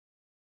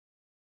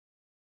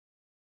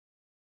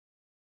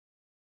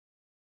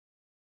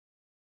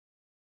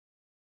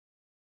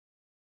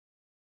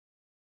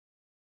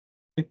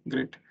Okay,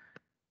 great.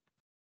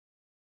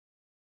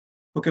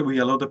 Okay, we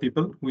allow the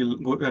people. We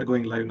are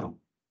going live now.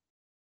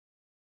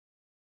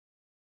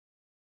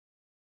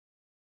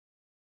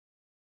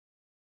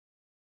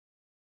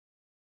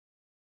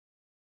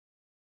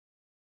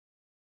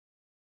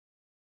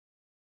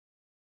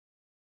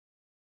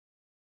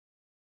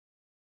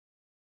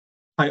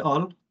 Hi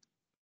all.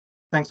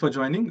 Thanks for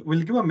joining.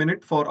 We'll give a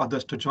minute for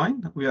others to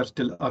join. We are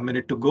still a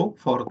minute to go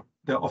for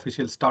the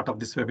official start of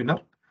this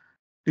webinar.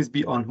 Please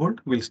be on hold.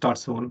 We'll start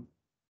soon.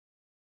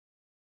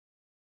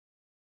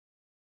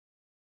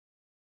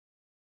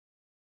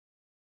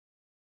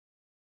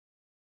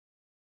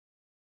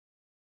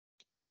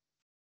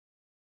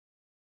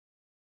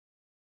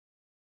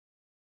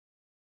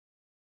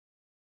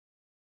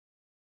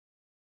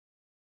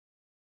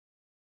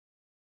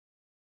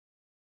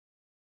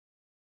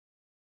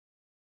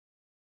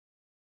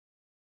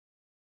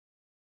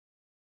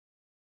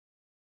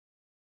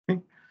 Okay.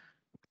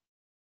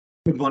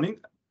 Good morning.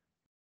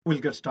 We'll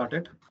get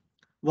started.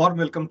 Warm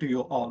welcome to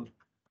you all.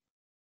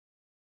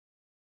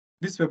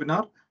 This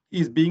webinar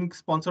is being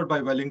sponsored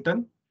by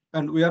Wellington,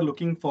 and we are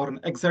looking for an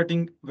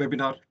exciting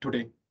webinar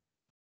today.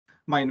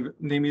 My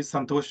name is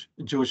Santosh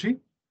Joshi,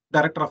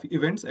 Director of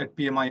Events at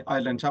PMI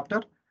Ireland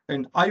Chapter,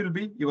 and I will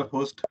be your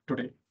host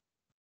today.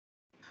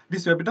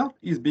 This webinar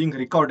is being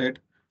recorded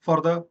for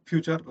the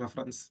future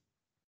reference.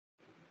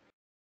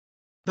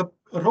 The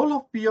role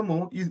of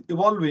PMO is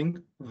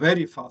evolving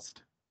very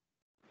fast.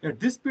 At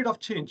this speed of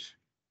change,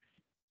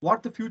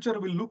 what the future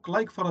will look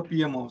like for the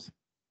PMOs,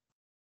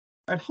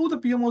 and how the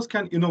PMOs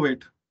can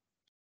innovate,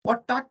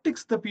 what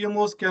tactics the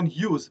PMOs can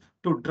use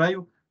to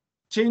drive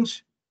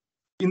change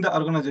in the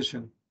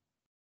organization.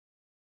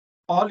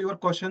 All your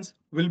questions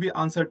will be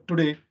answered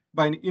today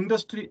by an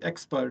industry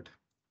expert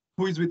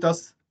who is with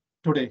us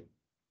today.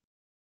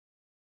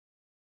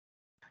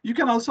 You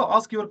can also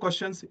ask your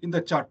questions in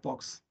the chat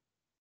box.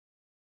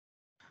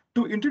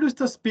 To introduce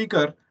the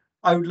speaker,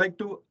 I would like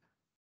to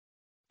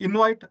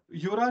invite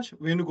Yuvraj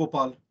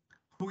Venugopal,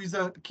 who is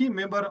a key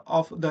member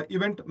of the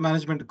event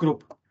management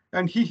group,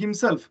 and he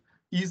himself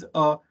is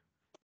a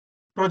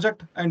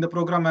project and the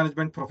program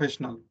management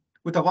professional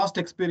with a vast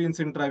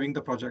experience in driving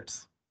the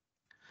projects.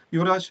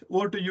 Yuvraj,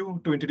 over to you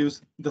to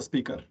introduce the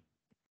speaker.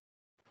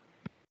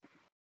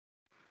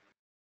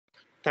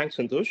 Thanks,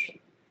 Santosh.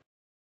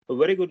 A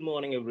very good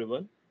morning,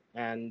 everyone,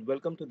 and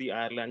welcome to the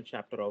Ireland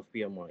chapter of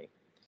PMI.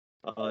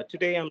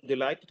 Today, I'm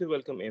delighted to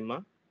welcome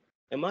Emma.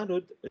 Emma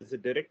Rudd is the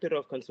Director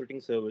of Consulting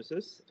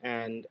Services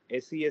and a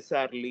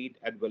CSR lead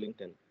at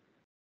Wellington.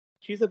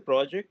 She's a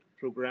project,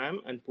 program,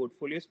 and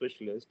portfolio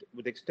specialist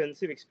with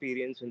extensive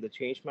experience in the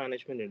change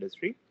management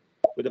industry,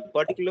 with a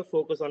particular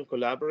focus on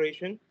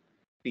collaboration,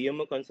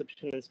 PMO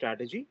conception and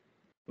strategy,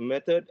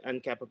 method,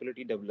 and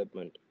capability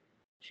development.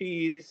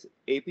 She is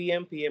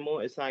APM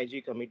PMO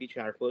SIG Committee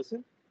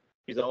Chairperson.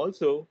 She's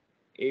also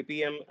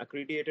APM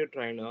Accredited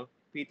Trainer,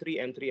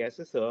 P3M3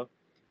 Assessor,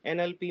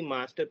 NLP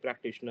Master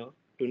Practitioner,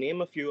 to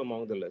name a few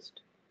among the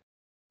list.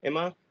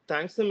 Emma,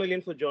 thanks a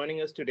million for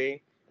joining us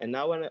today. And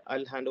now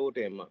I'll hand over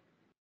to Emma.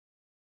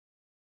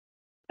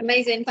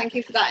 Amazing. Thank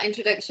you for that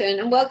introduction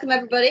and welcome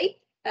everybody.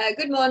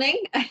 Good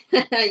morning.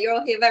 You're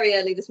all here very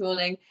early this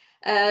morning.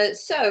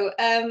 As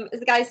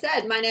the guy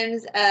said, my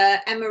name's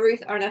Emma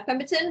Ruth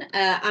Arnath-Pemberton.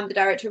 I'm the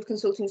Director of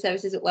Consulting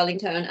Services at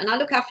Wellington, and I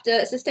look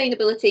after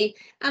sustainability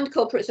and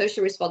corporate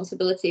social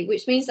responsibility,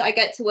 which means that I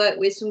get to work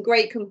with some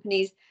great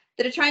companies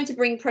that are trying to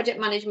bring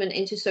project management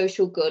into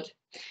social good.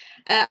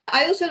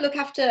 I also look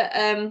after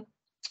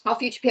our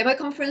Future PMO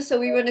conference. So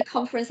we run a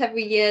conference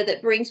every year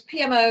that brings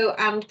PMO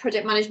and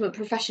project management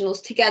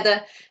professionals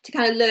together to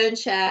kind of learn,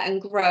 share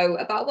and grow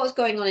about what's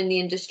going on in the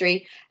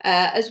industry,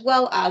 as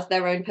well as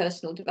their own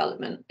personal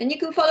development. And you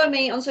can follow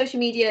me on social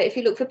media if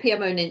you look for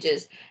PMO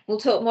Ninjas. We'll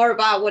talk more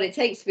about what it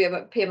takes to be a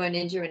PMO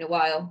Ninja in a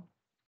while.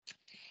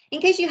 In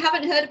case you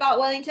haven't heard about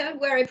Wellington,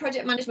 we're a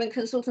project management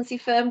consultancy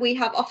firm. We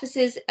have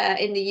offices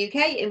in the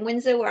UK, in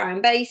Windsor, where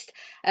I'm based,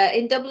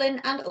 in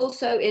Dublin, and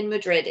also in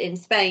Madrid, in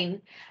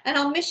Spain. And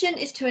our mission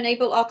is to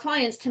enable our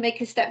clients to make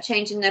a step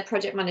change in their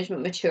project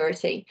management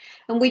maturity.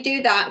 And we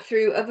do that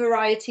through a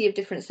variety of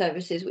different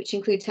services, which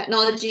include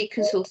technology,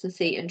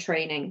 consultancy, and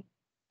training.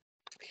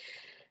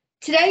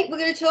 Today, we're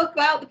going to talk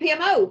about the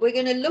PMO. We're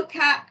going to look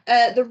at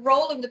the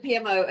role of the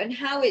PMO and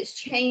how it's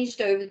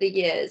changed over the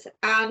years.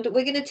 And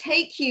we're going to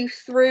take you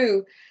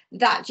through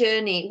that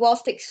journey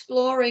whilst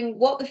exploring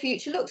what the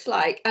future looks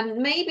like and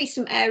maybe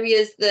some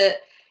areas that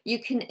you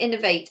can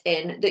innovate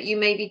in that you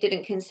maybe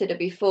didn't consider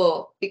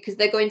before, because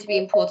they're going to be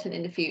important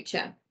in the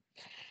future.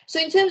 So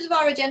in terms of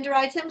our agenda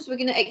items, we're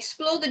going to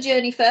explore the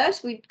journey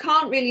first. We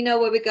can't really know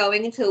where we're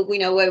going until we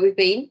know where we've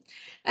been.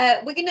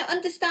 We're going to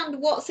understand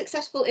what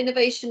successful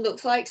innovation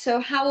looks like, so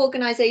how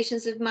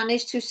organisations have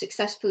managed to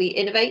successfully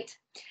innovate.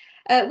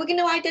 We're going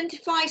to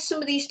identify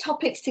some of these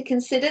topics to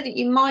consider that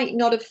you might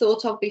not have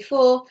thought of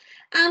before,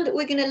 and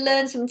we're going to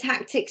learn some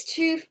tactics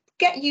to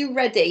get you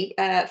ready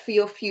for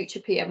your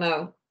future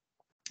PMO.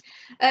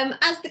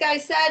 As the guy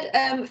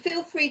said,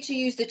 feel free to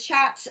use the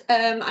chat.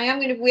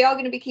 We are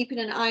going to be keeping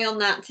an eye on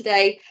that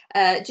today,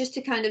 just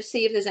to kind of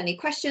see if there's any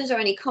questions or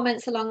any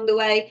comments along the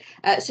way.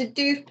 So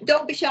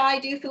don't be shy.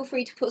 Do feel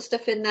free to put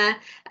stuff in there.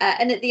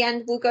 And at the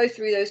end, we'll go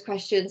through those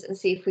questions and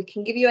see if we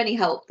can give you any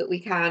help that we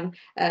can,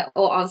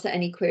 or answer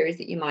any queries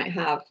that you might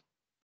have.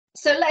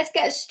 So let's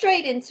get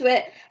straight into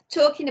it,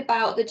 talking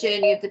about the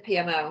journey of the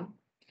PMO.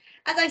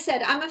 As I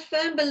said, I'm a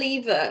firm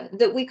believer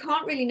that we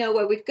can't really know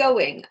where we're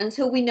going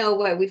until we know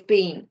where we've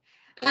been.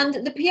 And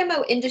the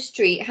PMO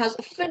industry has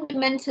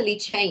fundamentally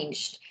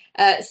changed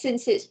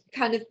since it's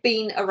kind of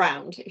been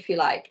around, if you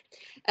like.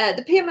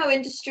 The PMO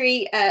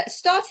industry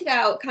started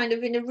out kind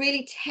of in a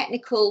really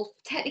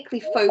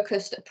technically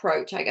focused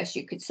approach, I guess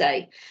you could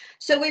say.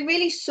 So we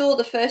really saw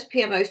the first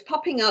PMOs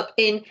popping up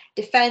in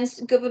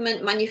defense,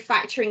 government,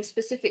 manufacturing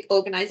specific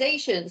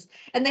organizations,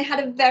 and they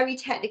had a very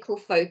technical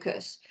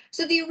focus.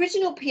 So the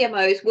original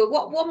PMOs were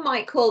what one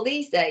might call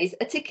these days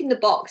a tick in the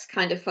box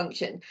kind of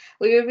function.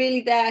 We were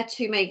really there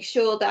to make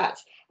sure that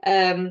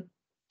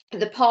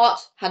the part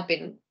had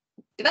been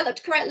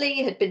developed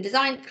correctly, had been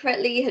designed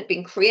correctly, had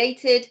been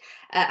created,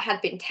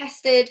 had been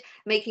tested,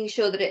 making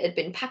sure that it had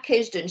been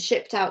packaged and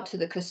shipped out to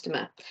the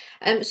customer.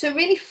 So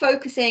really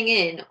focusing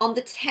in on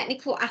the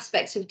technical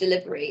aspects of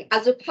delivery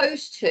as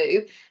opposed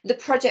to the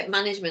project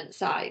management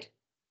side.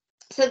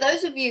 So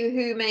those of you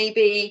who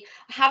maybe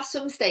have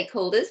some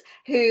stakeholders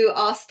who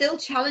are still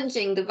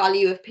challenging the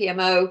value of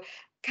PMO,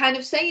 kind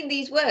of saying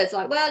these words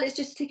like, well, it's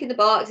just ticking the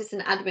box, it's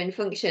an admin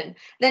function.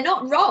 They're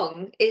not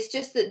wrong. It's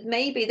just that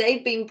maybe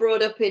they've been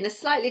brought up in a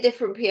slightly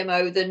different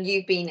PMO than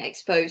you've been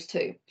exposed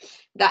to,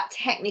 that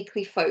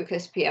technically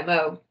focused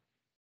PMO.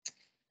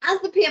 As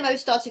the PMO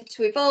started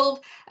to evolve,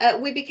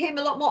 we became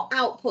a lot more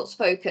outputs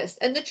focused.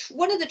 And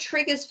one of the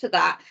triggers for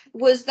that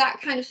was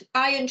that kind of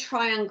iron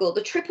triangle,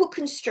 the triple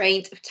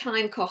constraint of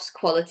time, cost,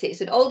 quality.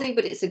 It's an oldie,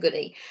 but it's a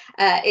goodie.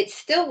 It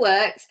still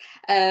works.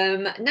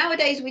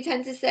 Nowadays, we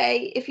tend to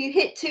say if you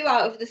hit 2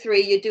 out of the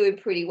 3, you're doing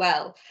pretty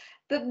well.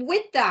 But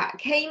with that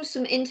came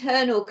some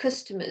internal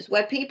customers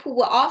where people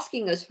were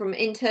asking us from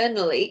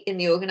internally in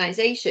the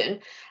organization,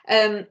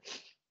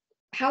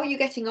 how are you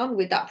getting on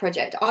with that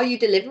project? Are you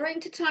delivering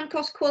to time,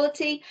 cost,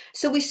 quality?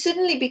 So we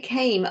suddenly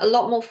became a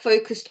lot more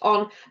focused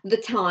on the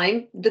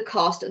time, the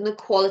cost, and the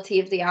quality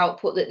of the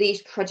output that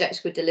these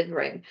projects were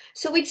delivering.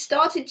 So we'd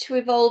started to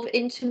evolve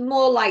into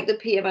more like the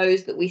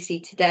PMOs that we see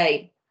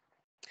today.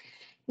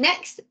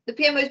 Next, the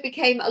PMOs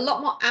became a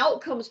lot more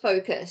outcomes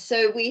focused.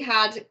 So we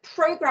had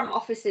program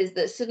offices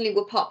that suddenly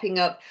were popping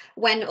up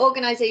when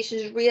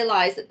organizations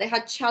realized that they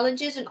had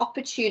challenges and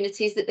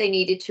opportunities that they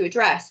needed to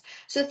address.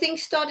 So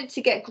things started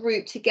to get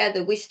grouped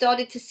together. We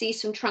started to see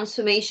some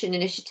transformation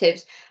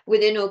initiatives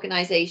within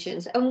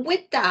organizations. And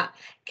with that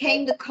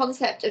came the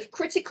concept of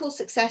critical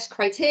success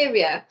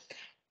criteria.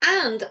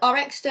 And our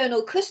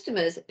external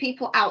customers,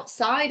 people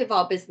outside of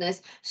our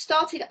business,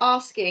 started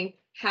asking,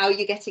 how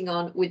you're getting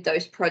on with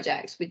those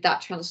projects, with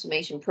that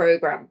transformation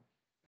program.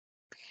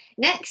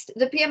 Next,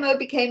 the PMO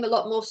became a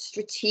lot more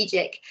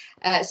strategic.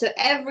 So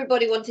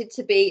everybody wanted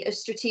to be a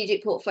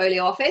strategic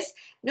portfolio office.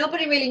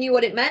 Nobody really knew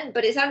what it meant,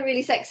 but it sounded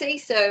really sexy,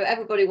 so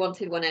everybody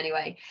wanted one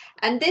anyway.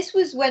 And this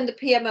was when the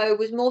PMO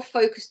was more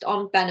focused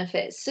on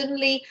benefits.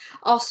 Suddenly,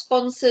 our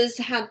sponsors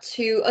had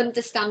to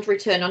understand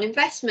return on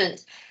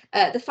investment.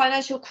 The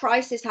financial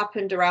crisis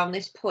happened around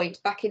this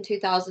point back in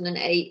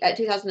 2008,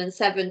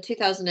 2007,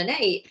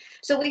 2008.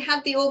 So we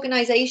had the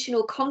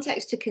organizational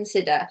context to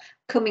consider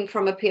coming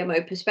from a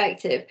PMO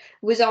perspective.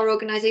 Was our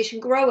organization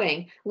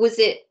growing? Was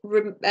it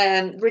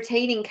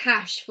retaining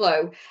cash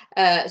flow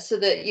so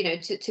that, you know,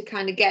 to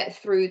kind of get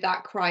through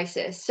that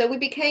crisis? So we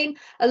became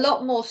a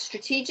lot more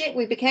strategic.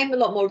 We became a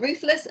lot more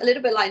ruthless, a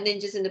little bit like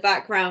ninjas in the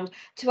background,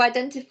 to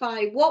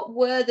identify what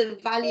were the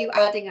value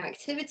adding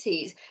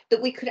activities that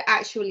we could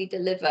actually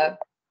deliver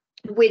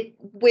with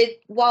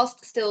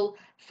whilst still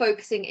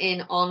focusing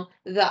in on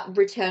that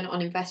return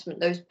on investment,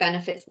 those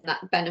benefits, and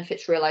that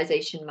benefits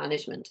realization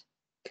management.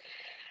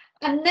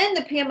 And then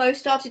the PMO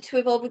started to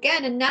evolve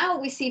again. And now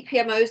we see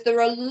PMOs that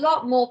are a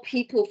lot more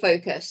people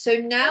focused. So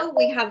now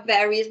we have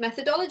various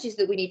methodologies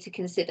that we need to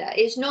consider.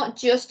 It's not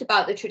just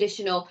about the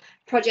traditional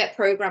project,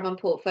 program, and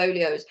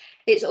portfolios.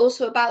 It's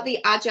also about the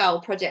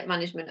agile project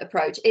management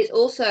approach. It's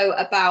also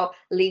about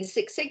Lean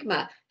Six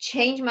Sigma.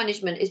 Change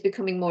management is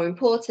becoming more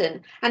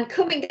important. And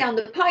coming down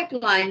the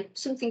pipeline,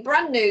 something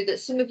brand new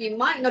that some of you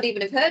might not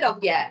even have heard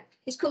of yet.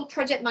 It's called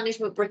project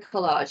management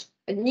bricolage,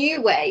 a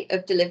new way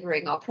of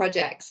delivering our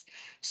projects.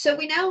 So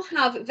we now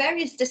have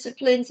various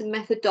disciplines and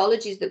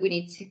methodologies that we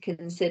need to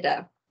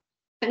consider.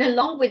 And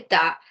along with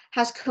that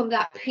has come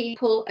that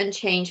people and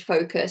change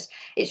focus.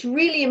 It's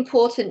really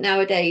important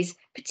nowadays,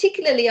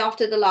 particularly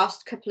after the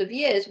last couple of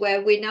years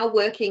where we're now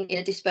working in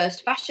a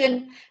dispersed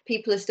fashion,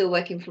 people are still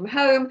working from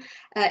home.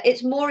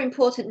 It's more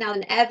important now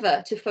than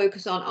ever to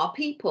focus on our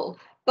people,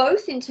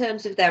 both in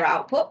terms of their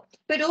output,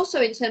 but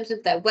also in terms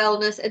of their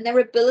wellness and their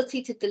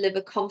ability to deliver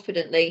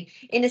confidently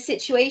in a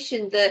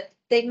situation that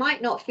they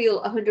might not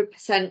feel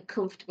 100%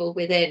 comfortable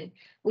within.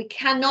 We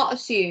cannot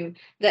assume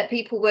that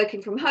people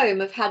working from home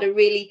have had a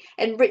really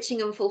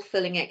enriching and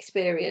fulfilling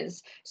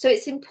experience. So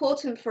it's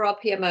important for our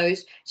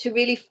PMOs to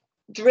really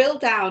drill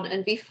down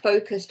and be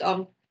focused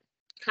on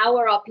how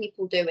are our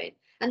people doing,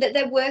 and that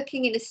they're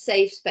working in a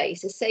safe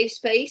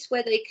space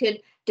where they can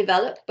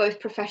develop both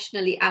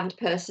professionally and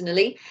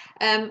personally.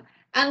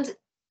 And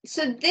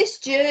so this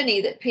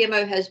journey that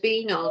PMO has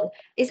been on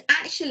is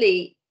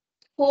actually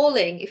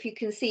calling, if you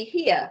can see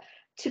here,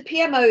 to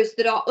PMOs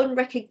that are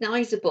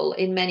unrecognizable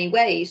in many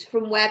ways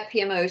from where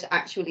PMOs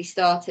actually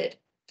started.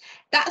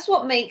 That's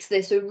what makes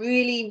this a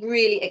really,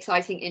 really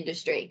exciting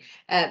industry,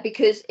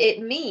 because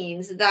it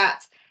means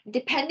that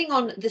depending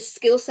on the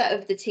skill set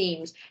of the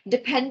teams,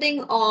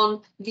 depending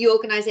on the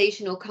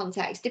organizational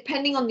context,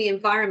 depending on the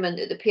environment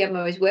that the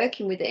PMO is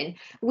working within,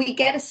 we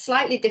get a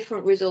slightly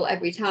different result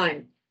every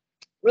time.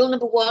 Rule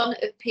number one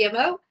of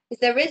PMO is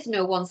there is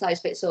no one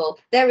size fits all.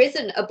 There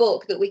isn't a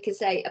book that we can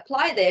say,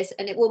 apply this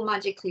and it will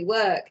magically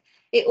work.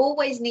 It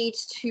always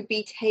needs to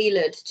be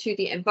tailored to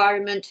the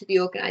environment, to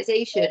the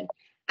organization,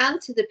 and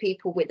to the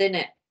people within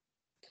it.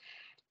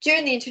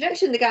 During the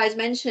introduction, the guys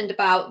mentioned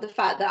about the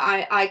fact that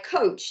I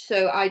coach.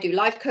 So I do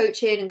life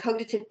coaching and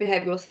cognitive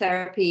behavioral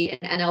therapy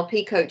and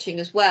NLP coaching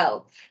as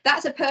well.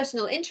 That's a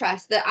personal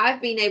interest that I've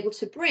been able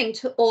to bring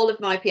to all of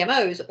my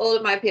PMOs. All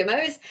of my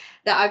PMOs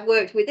that I've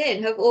worked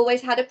within have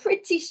always had a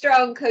pretty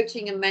strong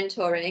coaching and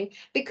mentoring,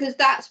 because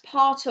that's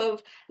part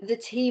of the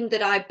team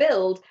that I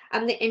build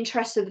and the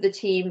interests of the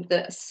team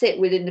that sit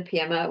within the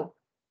PMO.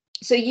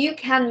 So you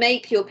can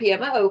make your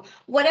PMO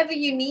whatever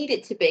you need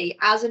it to be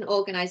as an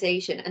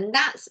organization. And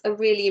that's a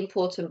really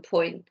important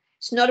point.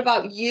 It's not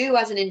about you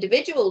as an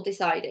individual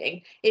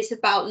deciding, it's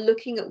about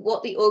looking at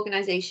what the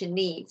organization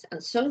needs.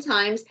 And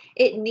sometimes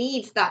it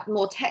needs that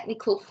more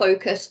technical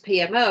focused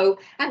PMO,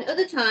 and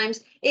other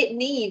times it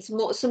needs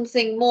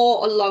something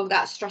more along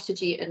that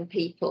strategy and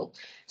people.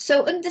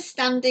 So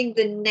understanding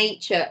the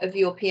nature of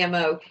your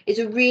PMO is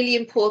a really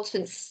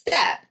important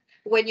step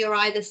when you're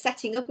either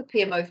setting up a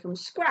PMO from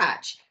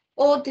scratch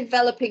or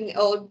developing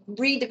or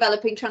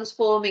redeveloping,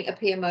 transforming a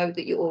PMO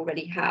that you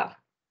already have.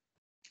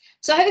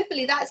 So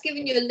hopefully that's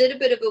given you a little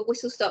bit of a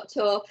whistle-stop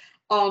tour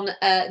on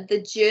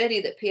the journey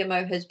that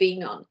PMO has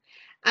been on.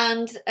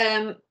 And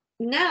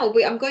now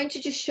I'm going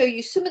to just show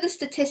you some of the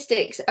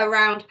statistics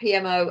around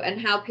PMO and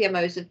how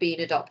PMOs have been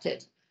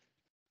adopted.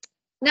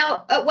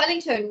 Now, at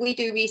Wellington, we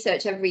do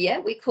research every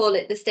year. We call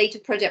it the State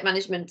of Project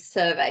Management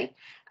Survey.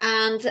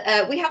 And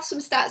we have some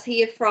stats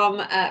here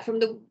from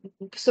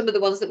some of the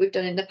ones that we've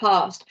done in the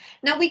past.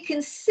 Now, we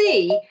can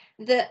see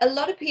that a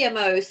lot of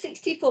PMOs,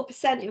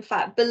 64% in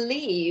fact,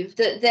 believe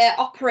that they're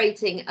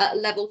operating at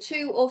level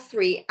 2 or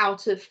 3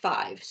 out of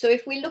 5. So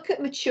if we look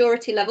at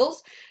maturity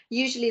levels,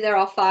 usually there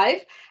are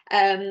 5.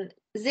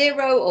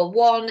 0 or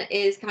 1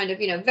 is kind of,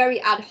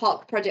 very ad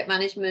hoc project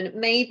management.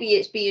 Maybe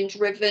it's being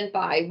driven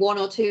by 1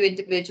 or 2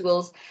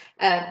 individuals,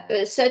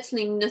 but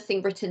certainly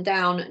nothing written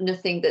down,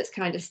 nothing that's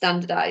kind of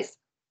standardized.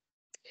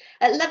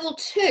 At level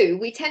 2,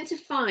 we tend to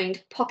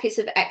find pockets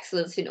of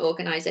excellence in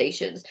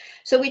organizations.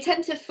 So we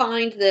tend to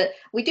find that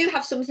we do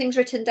have some things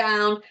written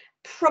down.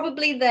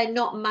 Probably they're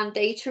not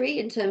mandatory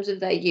in terms of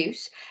their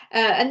use,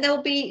 and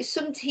there'll be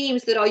some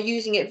teams that are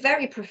using it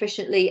very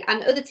proficiently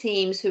and other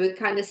teams who are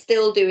kind of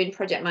still doing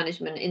project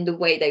management in the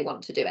way they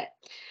want to do it.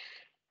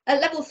 At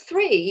level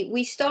 3,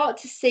 we start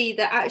to see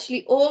that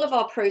actually all of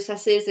our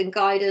processes and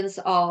guidance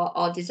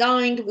are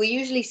designed. We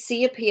usually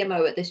see a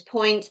PMO at this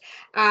point,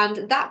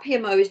 and that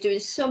PMO is doing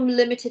some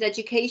limited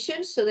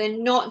education. So they're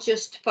not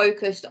just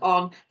focused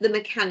on the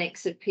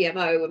mechanics of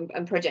PMO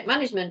and project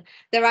management.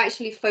 They're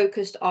actually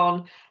focused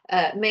on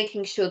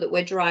making sure that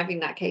we're driving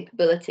that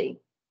capability.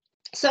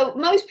 So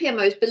most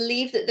PMOs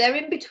believe that they're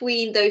in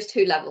between those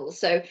 2 levels.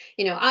 So,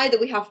 either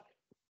we have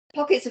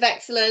pockets of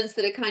excellence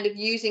that are kind of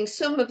using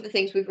some of the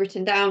things we've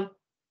written down,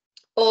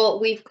 or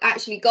we've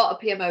actually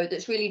got a PMO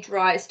that's really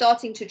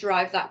starting to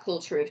drive that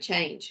culture of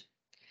change.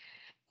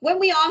 When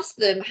we ask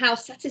them how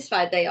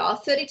satisfied they are,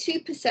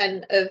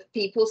 32% of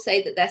people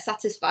say that they're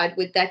satisfied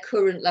with their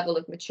current level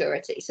of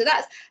maturity. So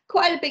that's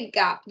quite a big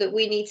gap that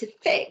we need to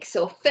fix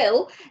or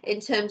fill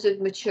in terms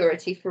of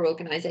maturity for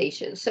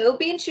organizations. So it'll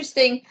be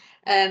interesting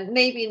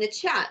maybe in the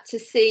chat to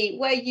see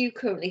where you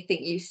currently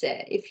think you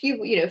sit.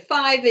 If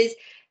 5 is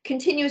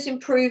continuous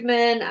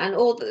improvement and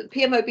all the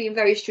PMO being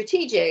very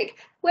strategic,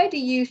 where do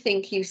you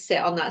think you sit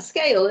on that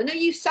scale? And are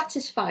you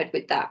satisfied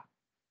with that?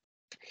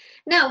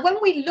 Now, when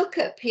we look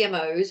at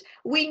PMOs,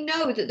 we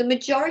know that the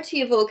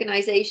majority of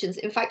organizations,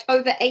 in fact,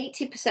 over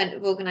 80%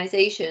 of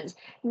organizations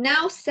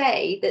now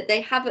say that they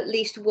have at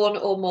least 1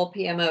 or more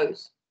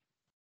PMOs.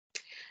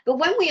 But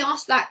when we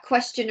ask that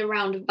question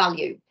around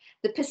value,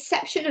 the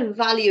perception and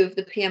value of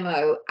the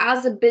PMO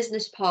as a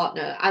business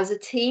partner, as a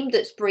team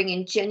that's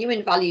bringing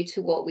genuine value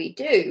to what we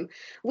do,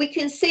 we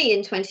can see in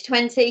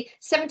 2020,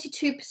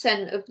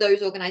 72% of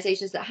those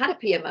organizations that had a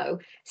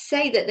PMO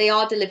say that they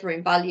are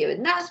delivering value.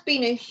 And that's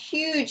been a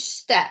huge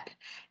step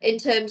in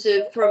terms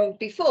of from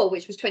before,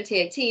 which was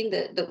 2018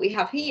 that we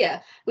have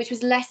here, which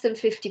was less than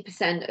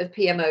 50% of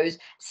PMOs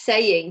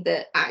saying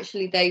that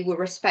actually they were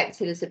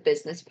respected as a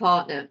business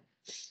partner.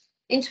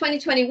 In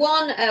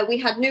 2021, we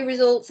had new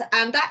results,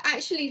 and that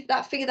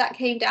figure that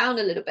came down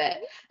a little bit.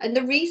 And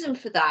the reason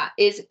for that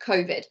is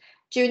COVID.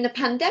 During the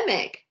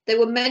pandemic, there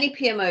were many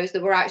PMOs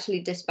that were actually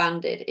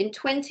disbanded. In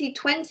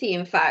 2020,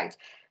 in fact,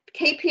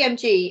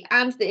 KPMG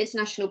and the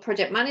International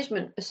Project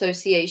Management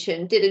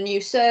Association did a new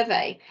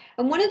survey.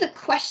 And one of the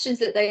questions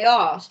that they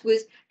asked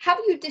was, have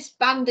you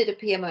disbanded a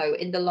PMO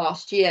in the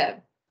last year?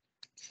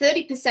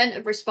 30%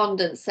 of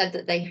respondents said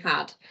that they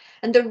had.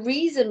 And the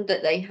reason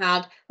that they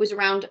had was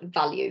around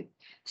value.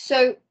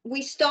 So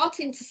we're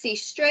starting to see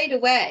straight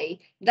away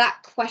that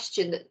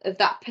question of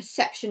that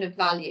perception of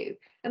value.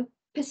 And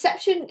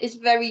perception is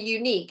very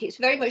unique. It's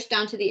very much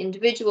down to the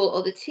individual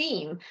or the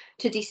team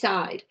to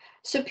decide.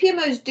 So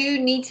PMOs do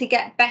need to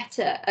get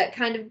better at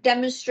kind of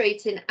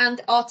demonstrating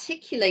and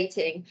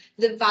articulating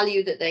the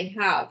value that they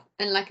have.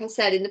 And like I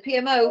said, in the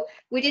PMO,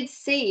 we did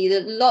see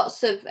that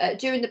lots of,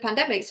 during the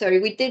pandemic,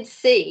 we did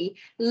see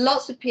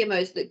lots of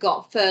PMOs that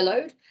got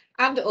furloughed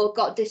and or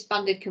got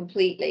disbanded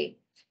completely.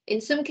 In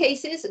some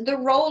cases, the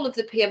role of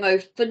the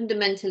PMO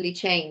fundamentally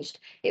changed.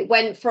 It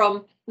went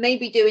from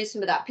maybe doing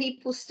some of that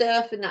people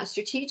stuff and that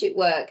strategic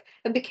work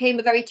and became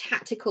a very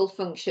tactical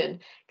function,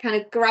 kind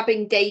of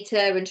grabbing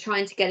data and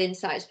trying to get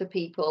insights for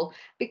people,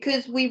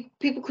 because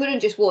people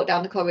couldn't just walk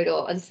down the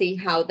corridor and see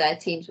how their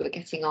teams were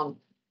getting on.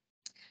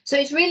 So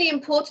it's really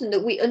important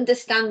that we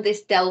understand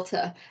this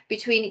delta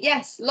between,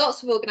 yes,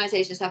 lots of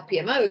organizations have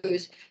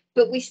PMOs,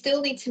 but we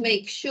still need to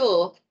make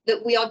sure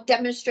that we are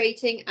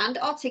demonstrating and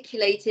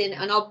articulating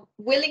and are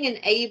willing and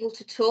able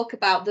to talk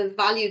about the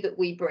value that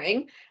we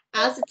bring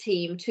as a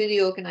team to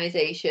the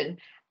organization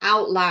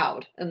out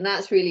loud. And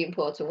that's really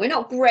important. We're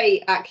not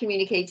great at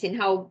communicating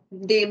how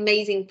the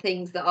amazing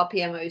things that our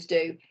PMOs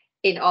do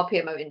in our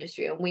PMO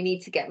industry, and we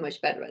need to get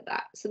much better at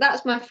that. So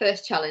that's my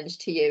first challenge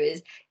to you,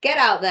 is get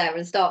out there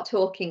and start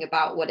talking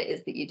about what it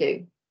is that you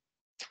do.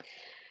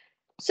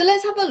 So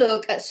let's have a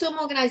look at some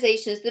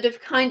organizations that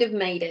have kind of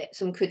made it,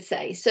 some could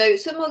say. So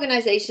some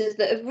organizations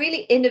that have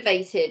really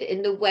innovated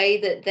in the way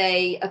that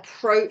they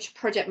approach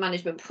project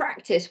management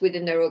practice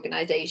within their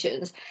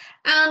organizations,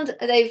 and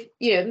they've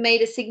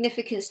made a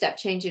significant step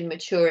change in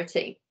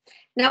maturity.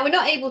 Now, we're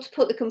not able to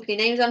put the company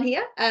names on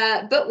here,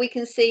 but we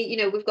can see,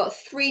 we've got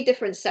 3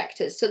 different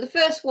sectors. So the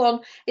first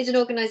one is an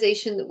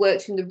organization that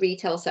works in the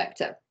retail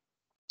sector.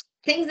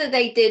 Things that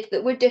they did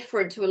that were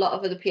different to a lot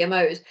of other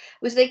PMOs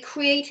was they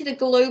created a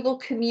global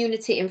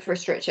community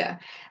infrastructure.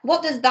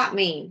 What does that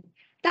mean?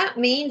 That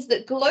means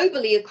that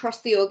globally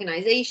across the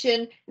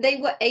organization, they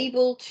were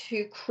able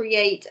to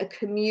create a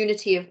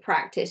community of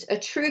practice, a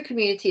true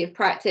community of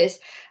practice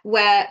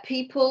where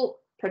people,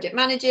 project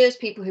managers,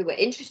 people who were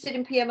interested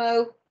in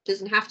PMO,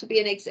 doesn't have to be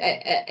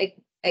an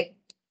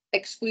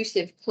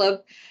exclusive club,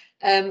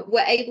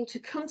 were able to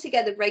come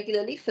together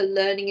regularly for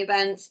learning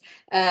events,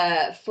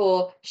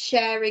 for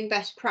sharing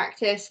best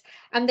practice,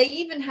 and they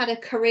even had a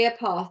career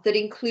path that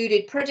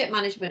included project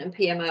management and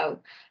PMO.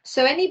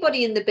 So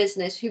anybody in the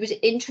business who was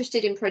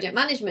interested in project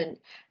management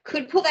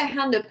could put their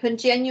hand up and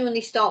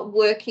genuinely start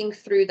working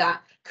through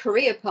that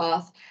career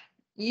path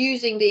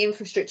using the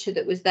infrastructure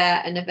that was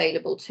there and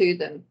available to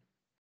them.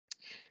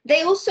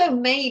 They also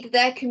made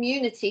their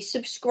community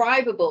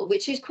subscribable,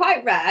 which is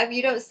quite rare.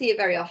 You don't see it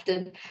very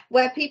often,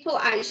 where people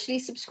actually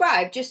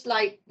subscribe, just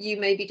like you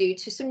maybe do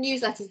to some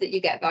newsletters that you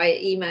get via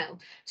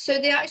email. So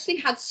they actually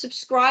had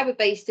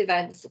subscriber-based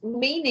events,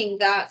 meaning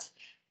that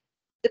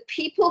the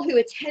people who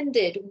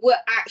attended were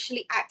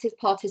actually active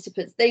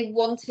participants. They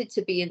wanted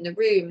to be in the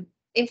room.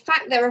 In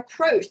fact, their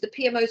approach, the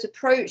PMO's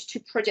approach to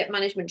project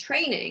management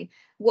training,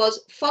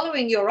 was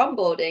following your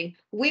onboarding,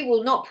 we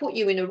will not put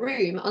you in a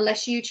room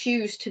unless you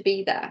choose to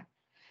be there.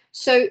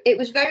 So it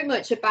was very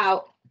much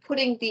about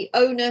putting the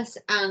onus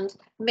and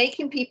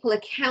making people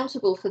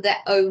accountable for their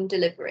own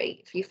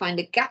delivery. If you find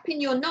a gap in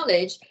your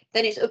knowledge,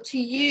 then it's up to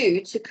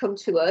you to come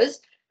to us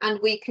and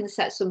we can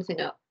set something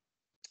up.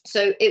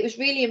 So it was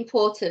really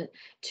important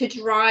to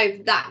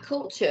drive that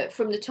culture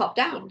from the top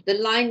down. The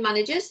line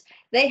managers,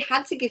 they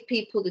had to give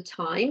people the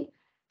time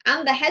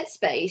and the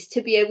headspace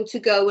to be able to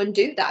go and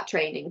do that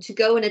training, to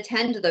go and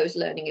attend those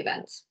learning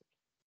events.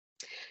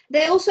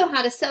 They also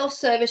had a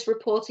self-service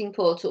reporting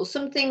portal,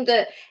 something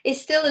that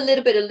is still a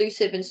little bit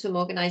elusive in some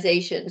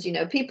organizations.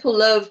 People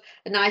love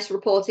a nice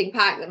reporting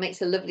pack that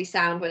makes a lovely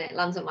sound when it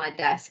lands on my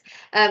desk.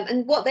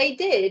 And what they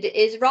did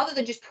is, rather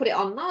than just put it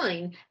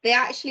online, they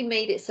actually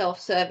made it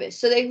self-service.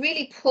 So they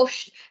really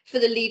pushed for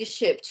the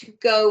leadership to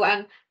go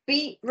and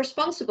be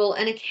responsible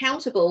and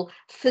accountable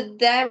for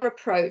their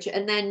approach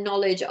and their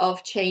knowledge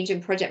of change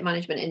and project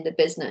management in the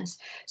business.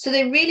 So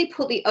they really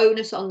put the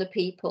onus on the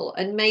people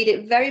and made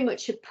it very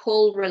much a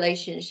pull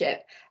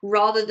relationship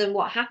rather than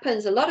what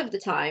happens a lot of the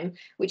time,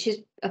 which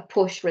is a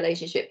push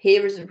relationship.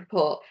 Here is a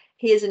report.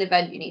 Here's an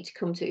event you need to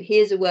come to.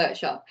 Here's a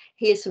workshop.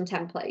 Here's some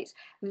templates.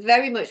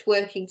 Very much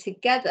working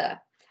together.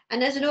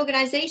 And as an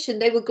organization,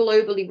 they were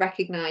globally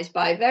recognized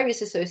by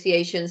various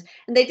associations,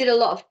 and they did a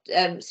lot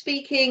of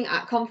speaking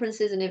at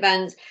conferences and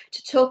events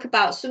to talk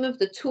about some of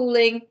the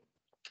tooling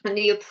and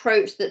the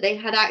approach that they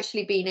had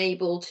actually been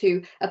able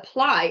to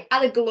apply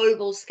at a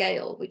global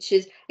scale, which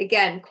is,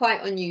 again,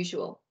 quite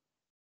unusual.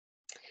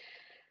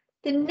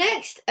 The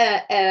next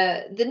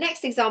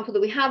example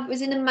that we have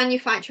was in the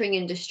manufacturing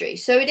industry.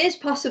 So it is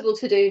possible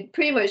to do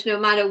pretty much no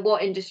matter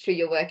what industry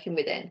you're working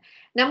within.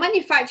 Now,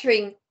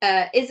 manufacturing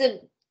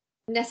isn't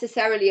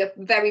necessarily a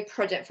very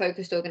project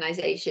focused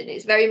organization.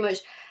 It's very much,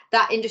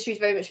 that industry is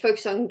very much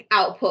focused on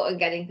output and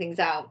getting things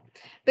out.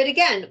 But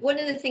again, one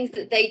of the things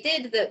that they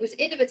did that was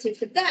innovative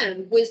for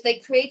them was they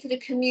created a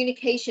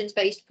communications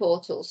based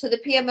portal. So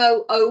the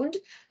PMO owned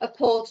a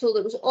portal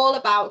that was all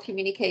about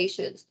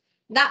communications.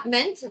 That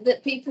meant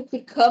that people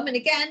could come and,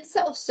 again,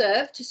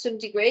 self-serve to some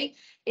degree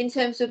in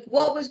terms of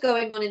what was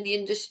going on in the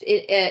industry,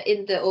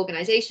 in the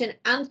organization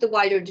and the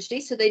wider industry.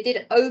 So they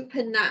did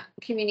open that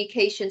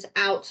communications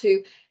out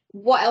to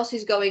what else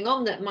is going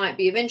on that might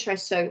be of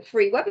interest. So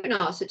free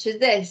webinars such as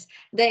this,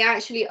 they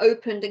actually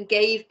opened and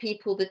gave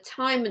people the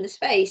time and the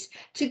space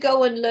to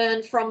go and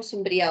learn from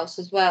somebody else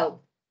as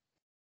well.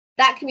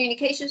 That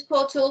communications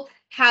portal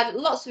had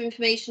lots of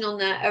information on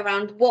there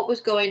around what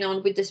was going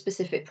on with the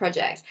specific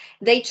projects.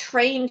 They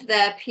trained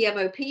their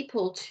PMO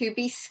people to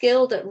be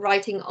skilled at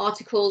writing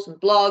articles and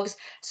blogs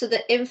so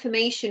that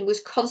information was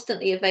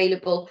constantly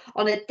available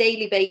on a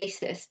daily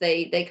basis.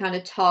 They kind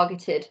of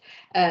targeted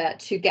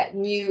to get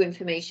new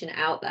information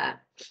out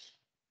there.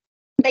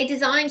 They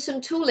designed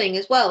some tooling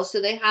as well. So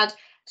they had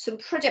some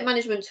project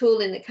management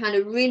tooling that kind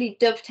of really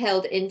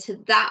dovetailed into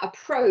that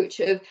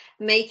approach of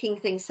making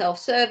things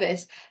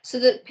self-service so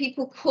that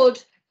people could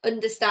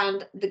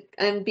understand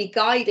and be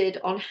guided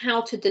on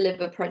how to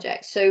deliver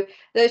projects. So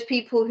those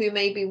people who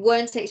maybe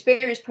weren't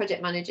experienced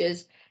project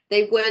managers,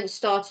 they weren't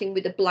starting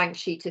with a blank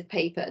sheet of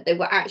paper. They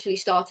were actually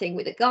starting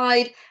with a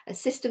guide, a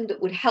system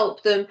that would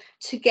help them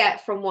to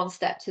get from one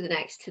step to the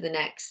next to the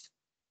next.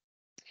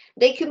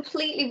 They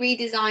completely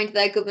redesigned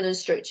their governance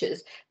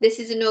structures. This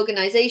is an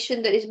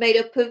organization that is made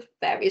up of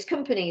various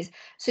companies.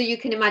 So you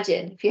can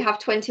imagine if you have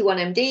 21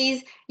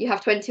 MDs, you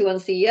have 21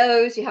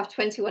 CEOs, you have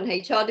 21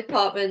 HR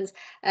departments,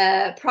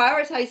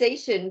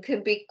 prioritization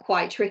can be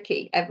quite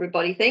tricky.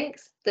 Everybody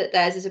thinks that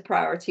theirs is a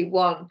priority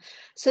one.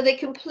 So they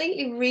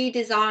completely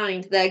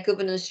redesigned their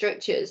governance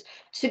structures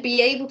to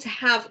be able to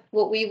have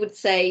what we would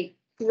say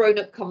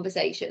grown-up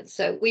conversations.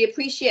 So we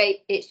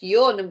appreciate it's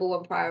your number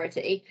one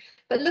priority,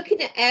 but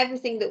looking at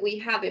everything that we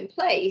have in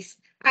place,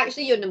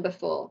 actually you're number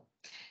 4.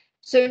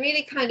 So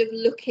really kind of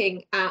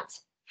looking at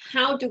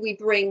how do we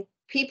bring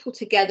people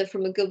together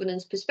from a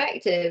governance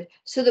perspective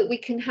so that we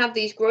can have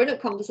these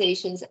grown-up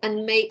conversations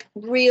and make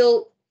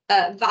real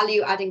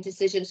value-adding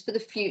decisions for the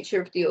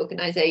future of the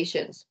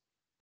organizations.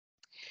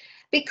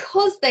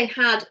 Because they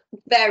had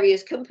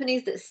various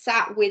companies that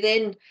sat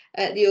within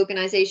the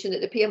organization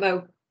that the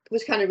PMO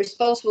was kind of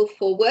responsible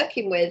for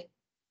working with,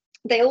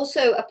 they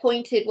also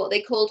appointed what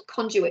they called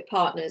conduit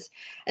partners.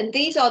 And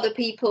these are the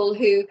people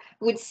who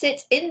would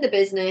sit in the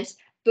business,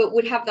 but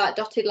would have that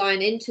dotted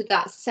line into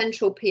that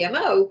central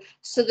PMO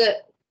so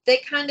that they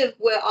kind of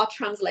were our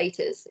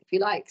translators, if you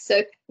like.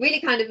 So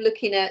really kind of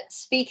looking at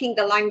speaking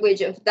the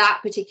language of that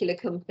particular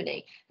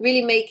company,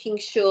 really making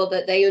sure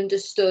that they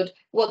understood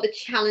what the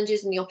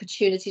challenges and the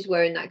opportunities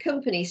were in that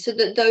company so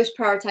that those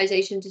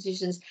prioritization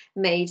decisions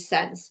made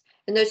sense.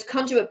 And those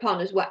conduit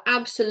partners were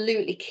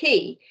absolutely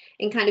key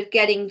in kind of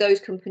getting those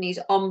companies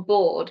on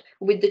board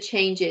with the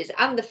changes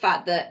and the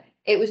fact that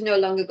it was no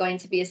longer going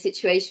to be a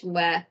situation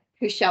where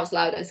who shouts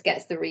loudest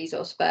gets the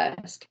resource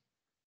first.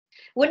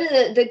 One of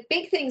the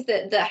big things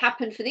that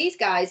happened for these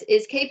guys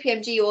is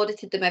KPMG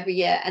audited them every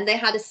year, and they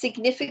had a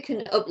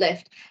significant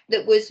uplift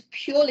that was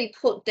purely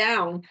put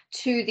down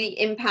to the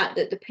impact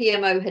that the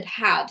PMO had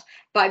had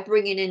by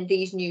bringing in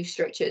these new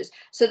structures.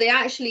 So they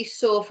actually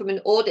saw from an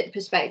audit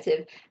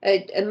perspective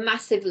a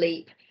massive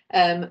leap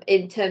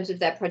in terms of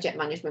their project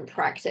management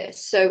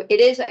practice. So it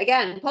is,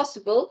 again,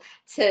 possible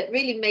to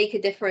really make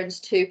a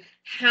difference to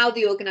how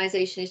the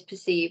organization is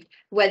perceived,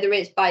 whether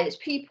it's by its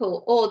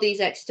people or these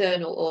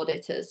external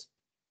auditors.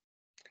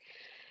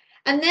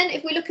 And then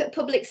if we look at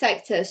public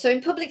sector, so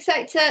in public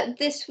sector,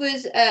 this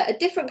was a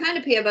different kind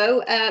of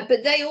PMO,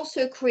 but they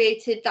also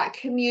created that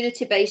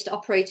community-based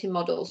operating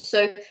model.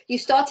 So you're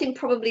starting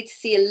probably to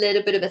see a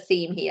little bit of a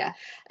theme here.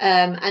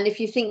 And if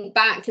you think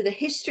back to the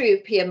history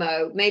of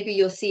PMO, maybe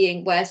you're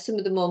seeing where some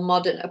of the more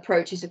modern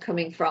approaches are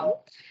coming from.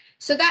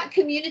 So that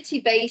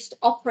community-based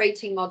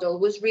operating model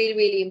was really,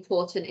 really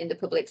important in the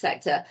public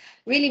sector,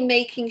 really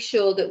making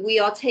sure that we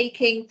are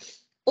taking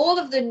all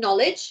of the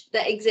knowledge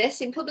that exists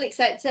in public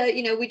sector.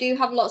 You know, we do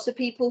have lots of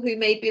people who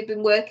maybe have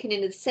been working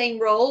in the same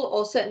role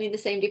or certainly in the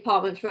same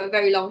department for a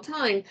very long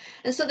time.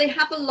 And so they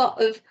have a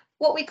lot of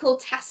what we call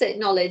tacit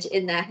knowledge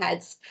in their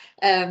heads.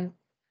 And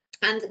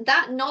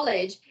that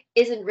knowledge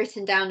isn't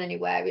written down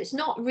anywhere. It's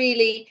not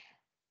really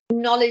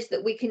knowledge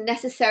that we can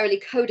necessarily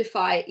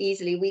codify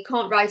easily. We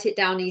can't write it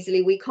down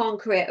easily. We can't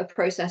create a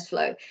process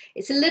flow.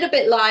 It's a little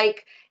bit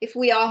like if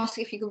we ask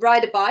if you can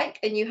ride a bike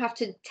and you have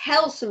to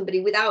tell somebody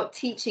without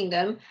teaching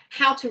them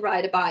how to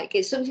ride a bike.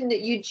 It's something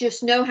that you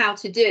just know how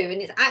to do,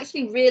 and it's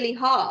actually really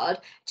hard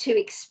to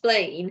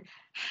explain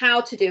how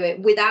to do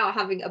it without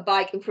having a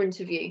bike in front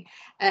of you.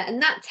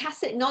 And that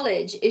tacit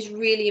knowledge is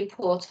really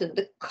important.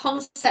 The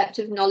concept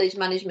of knowledge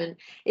management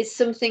is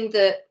something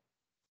that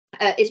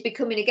is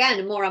becoming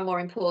again more and more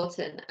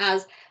important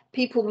as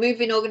people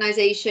move in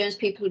organizations,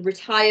 people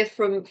retire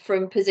from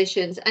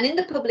positions. And in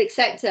the public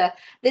sector,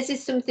 this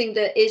is something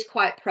that is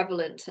quite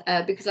prevalent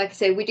because, like I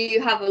say, we do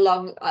have a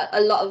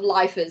lot of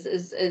lifers,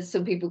 as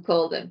some people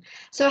call them.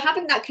 So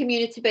having that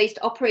community-based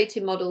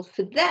operating model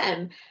for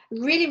them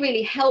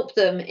really helped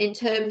them in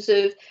terms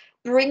of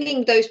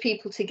bringing those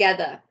people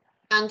together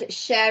and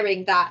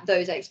sharing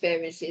those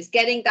experiences,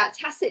 getting that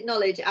tacit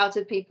knowledge out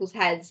of people's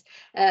heads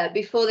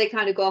before they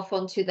kind of go off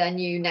onto their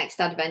new next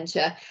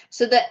adventure,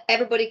 so that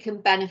everybody can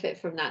benefit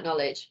from that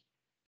knowledge.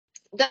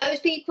 Those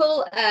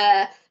people,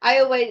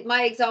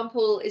 my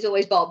example is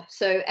always Bob.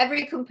 So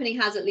every company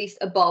has at least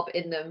a Bob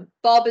in them.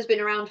 Bob has been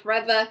around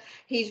forever.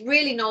 He's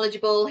really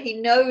knowledgeable. He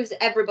knows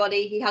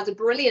everybody. He has a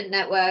brilliant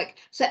network.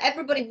 So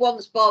everybody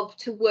wants Bob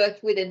to work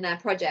within their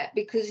project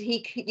because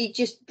he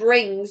just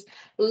brings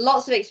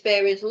lots of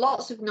experience,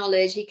 lots of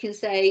knowledge. He can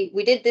say,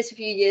 we did this a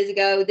few years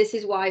ago. This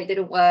is why it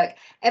didn't work.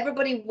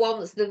 Everybody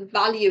wants the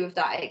value of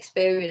that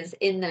experience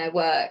in their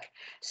work.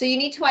 So you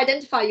need to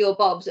identify your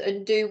Bobs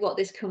and do what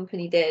this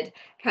company did,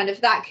 kind of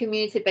that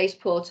community-based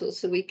portal,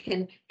 so we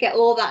can get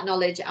all that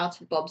knowledge out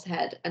of Bob's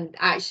head and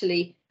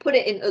actually put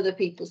it in other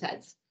people's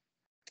heads.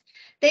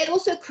 They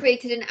also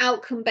created an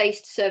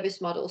outcome-based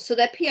service model. So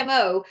their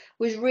PMO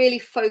was really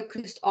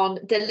focused on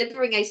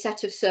delivering a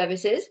set of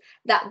services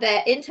that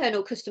their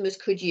internal customers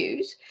could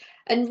use,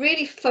 and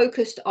really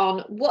focused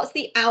on what's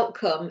the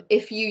outcome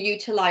if you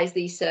utilize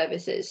these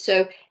services.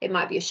 So it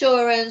might be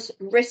assurance,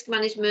 risk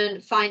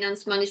management,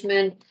 finance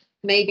management,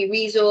 maybe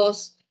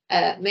resource,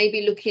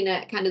 maybe looking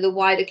at kind of the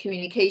wider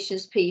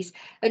communications piece,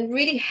 and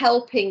really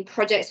helping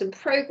projects and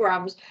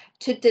programs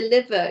to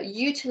deliver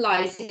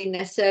utilizing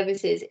their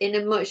services in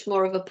a much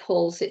more of a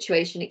pull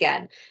situation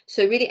again.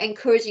 So really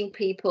encouraging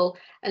people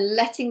and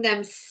letting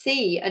them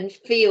see and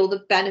feel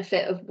the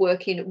benefit of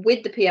working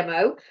with the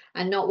PMO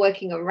and not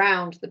working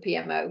around the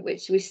PMO,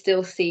 which we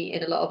still see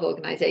in a lot of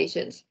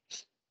organizations.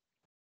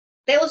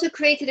 They also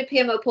created a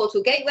PMO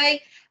portal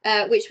gateway,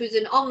 which was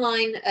an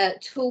online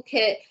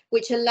toolkit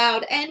which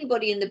allowed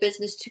anybody in the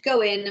business to go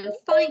in and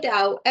find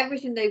out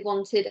everything they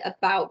wanted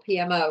about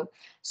PMO.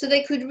 So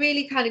they could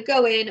really kind of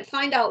go in,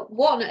 find out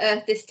what on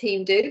earth this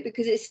team do,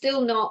 because it's still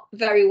not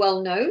very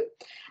well known.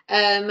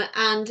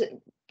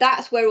 And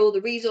that's where all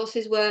the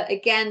resources were.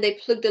 Again, they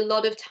plugged a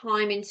lot of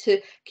time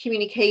into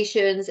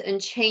communications and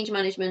change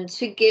management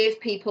to give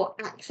people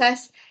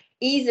access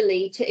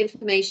easily to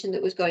information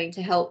that was going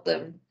to help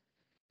them.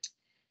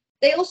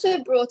 They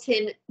also brought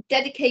in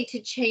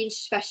dedicated change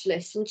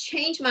specialists, and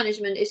change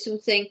management is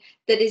something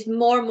that is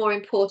more and more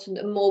important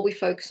the more we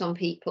focus on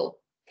people.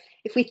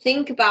 If we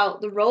think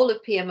about the role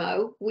of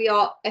PMO, we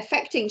are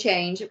affecting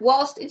change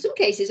whilst in some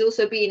cases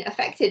also being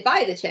affected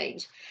by the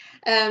change.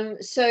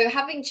 So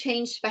having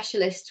change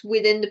specialists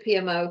within the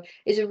PMO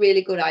is a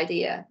really good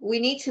idea. We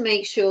need to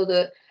make sure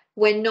that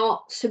we're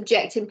not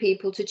subjecting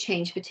people to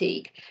change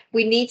fatigue.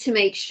 We need to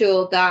make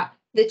sure that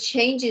the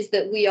changes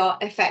that we are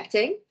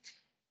affecting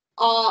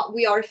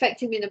we are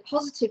affecting in a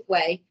positive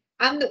way,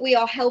 and that we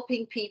are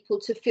helping people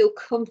to feel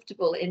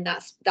comfortable in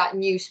that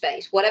new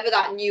space, whatever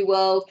that new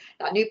world,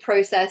 that new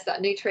process,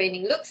 that new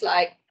training looks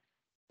like,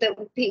 that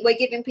we're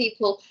giving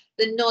people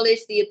the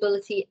knowledge, the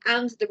ability,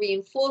 and the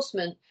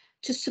reinforcement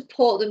to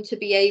support them to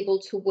be able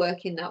to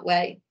work in that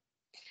way.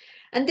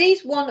 And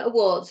these won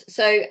awards.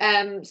 So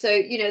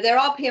you know, there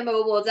are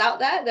PMO awards out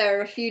there. There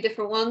are a few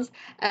different ones,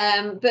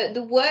 but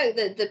the work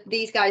that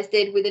these guys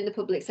did within the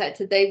public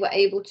sector, they were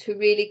able to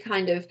really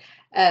kind of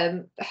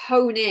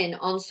hone in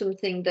on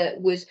something that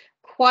was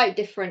quite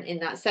different in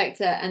that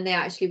sector, and they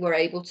actually were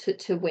able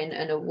to win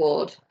an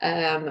award,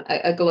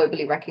 a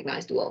globally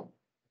recognized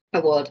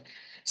award.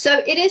 So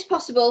it is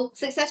possible.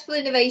 Successful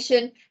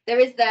innovation, there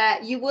is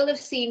there. You will have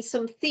seen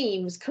some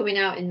themes coming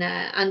out in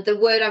there, and the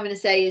word I'm going to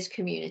say is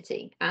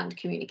community and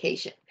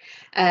communication.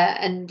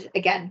 And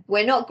again,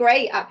 we're not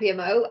great at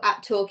PMO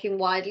at talking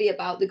widely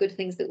about the good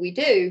things that we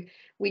do.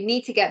 We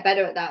need to get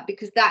better at that,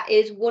 because that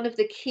is one of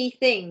the key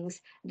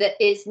things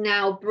that is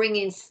now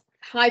bringing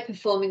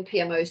high-performing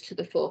PMOs to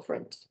the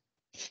forefront.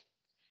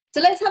 So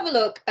let's have a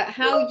look at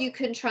how you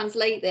can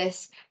translate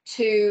this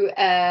to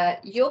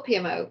your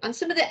PMO and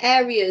some of the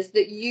areas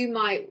that you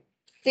might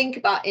think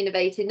about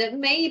innovating that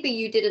maybe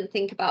you didn't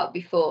think about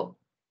before.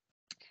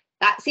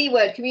 That C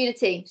word,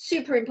 community,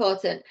 super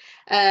important.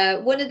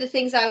 One of the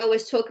things I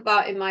always talk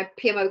about in my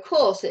PMO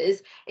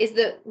courses is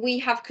that we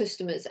have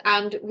customers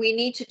and we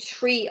need to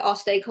treat our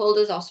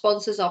stakeholders, our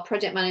sponsors, our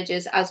project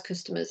managers as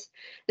customers.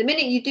 The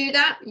minute you do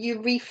that, you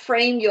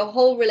reframe your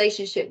whole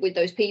relationship with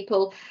those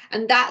people.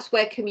 And that's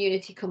where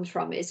community comes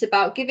from. It's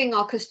about giving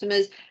our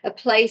customers a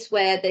place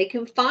where they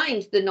can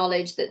find the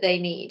knowledge that they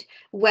need,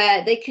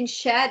 where they can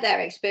share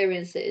their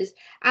experiences,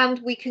 and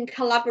we can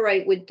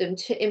collaborate with them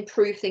to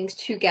improve things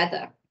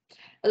together.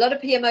 A lot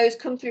of PMOs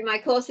come through my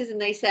courses and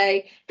they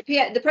say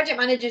the project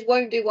managers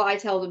won't do what I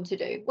tell them to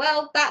do.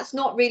 Well, that's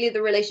not really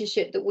the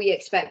relationship that we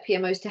expect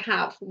PMOs to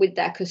have with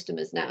their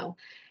customers now.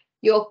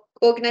 Your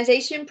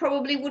organization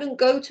probably wouldn't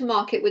go to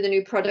market with a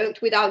new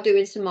product without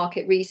doing some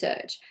market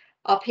research.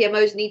 Our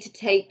PMOs need to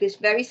take this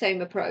very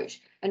same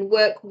approach and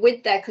work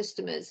with their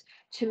customers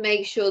to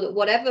make sure that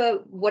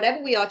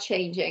whatever we are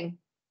changing,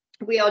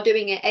 we are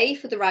doing it A,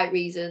 for the right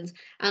reasons,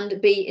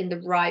 and B, in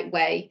the right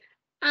way.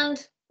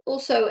 And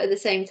also at the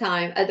same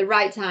time, at the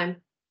right time,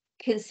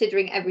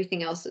 considering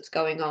everything else that's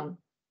going on.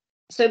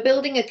 So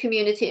building a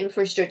community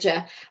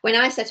infrastructure, when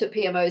I set up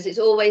PMOs, it's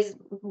always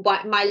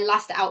my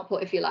last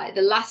output, if you like,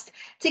 the last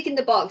tick in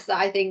the box that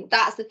I think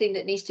that's the thing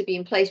that needs to be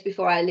in place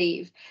before I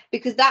leave,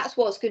 because that's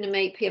what's going to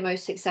make PMOs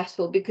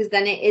successful, because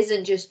then it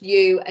isn't just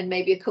you and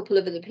maybe a couple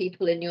of other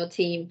people in your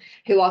team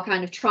who are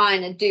kind of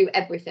trying to do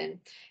everything.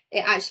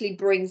 It actually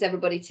brings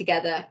everybody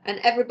together, and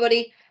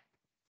everybody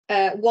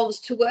wants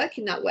to work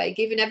in that way,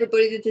 giving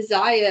everybody the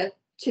desire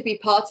to be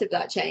part of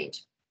that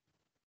change.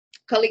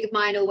 A colleague of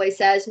mine always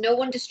says, no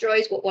one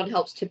destroys what one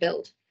helps to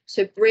build.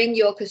 So bring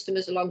your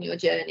customers along your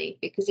journey,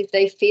 because if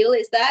they feel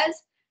it's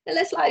theirs, they're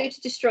less likely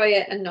to destroy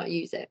it and not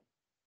use it.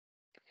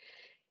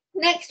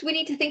 Next, we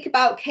need to think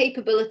about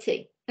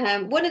capability.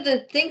 One of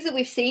the things that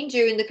we've seen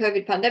during the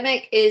COVID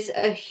pandemic is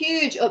a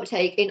huge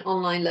uptake in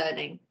online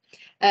learning.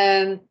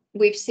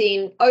 We've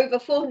seen over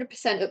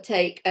 400%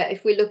 uptake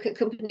if we look at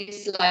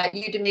companies like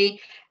Udemy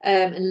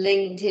and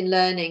LinkedIn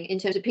Learning, in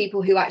terms of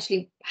people who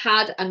actually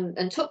had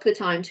and took the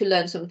time to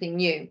learn something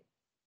new.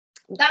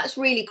 That's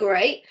really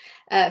great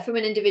from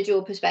an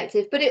individual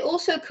perspective, but it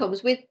also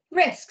comes with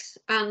risks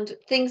and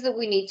things that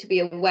we need to be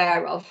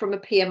aware of from a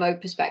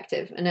PMO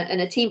perspective and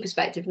a team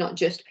perspective, not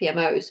just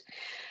PMOs.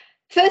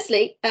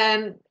 Firstly,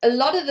 a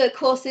lot of the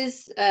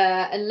courses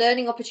and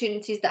learning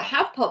opportunities that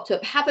have popped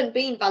up haven't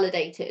been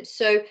validated.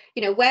 So,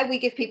 where we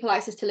give people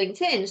access to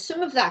LinkedIn,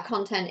 some of that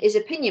content is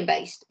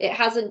opinion-based. It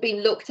hasn't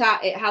been looked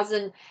at.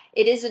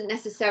 It isn't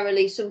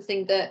necessarily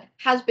something that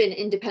has been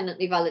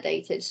independently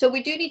validated. So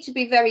we do need to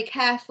be very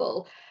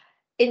careful,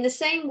 in the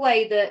same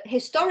way that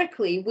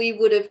historically we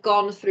would have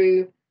gone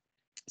through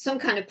some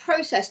kind of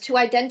process to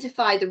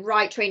identify the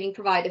right training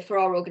provider for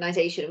our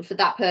organization, for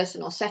that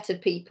person or set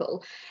of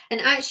people.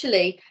 And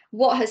actually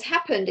what has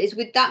happened is,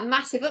 with that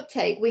massive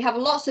uptake, we have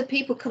lots of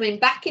people coming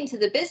back into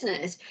the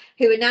business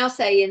who are now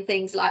saying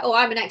things like, oh,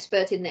 I'm an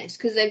expert in this,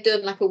 because they've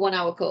done like a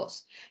 1-hour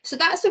course. So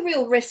that's a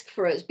real risk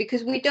for us,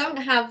 because we don't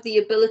have the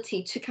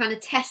ability to kind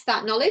of test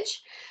that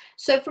knowledge.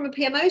 So from a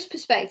PMO's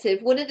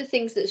perspective, one of the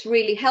things that's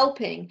really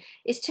helping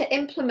is to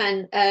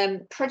implement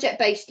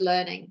project-based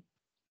learning.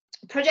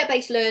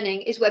 Project-based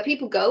learning is where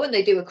people go and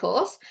they do a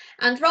course,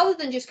 and rather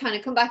than just kind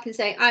of come back and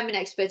say, I'm an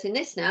expert in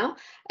this now,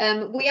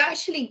 we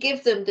actually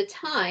give them the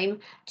time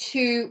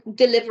to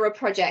deliver a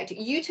project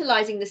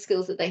utilizing the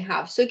skills that they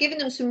have. So giving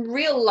them some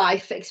real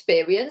life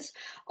experience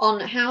on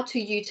how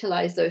to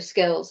utilize those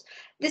skills.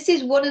 This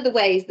is one of the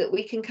ways that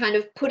we can kind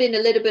of put in a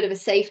little bit of a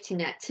safety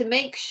net to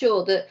make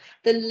sure that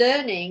the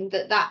learning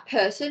that that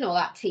person or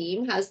that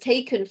team has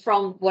taken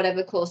from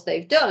whatever course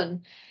they've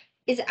done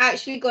is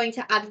actually going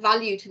to add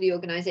value to the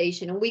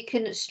organization. And we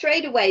can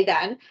straight away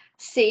then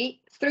see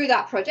through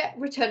that project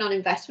return on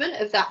investment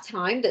of that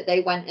time that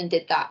they went and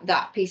did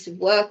that piece of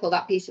work or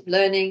that piece of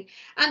learning.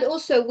 And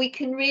also we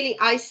can really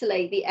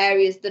isolate the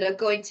areas that are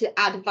going to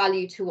add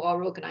value to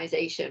our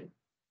organization.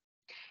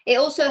 It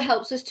also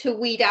helps us to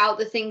weed out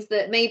the things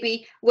that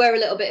maybe were a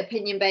little bit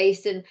opinion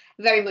based and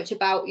very much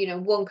about,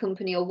 one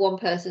company or one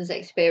person's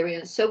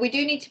experience. So we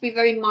do need to be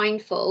very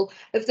mindful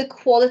of the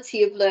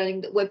quality of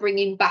learning that we're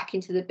bringing back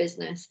into the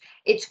business.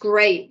 It's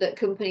great that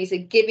companies are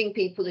giving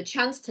people the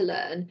chance to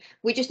learn.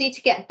 We just need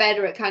to get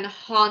better at kind of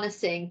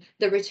harnessing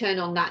the return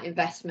on that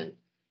investment.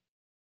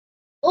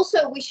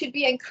 Also, we should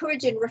be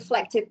encouraging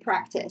reflective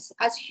practice.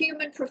 As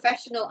human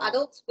professional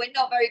adults, we're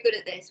not very good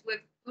at this.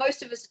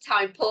 Most of us are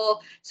time poor,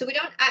 so we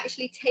don't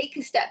actually take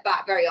a step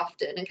back very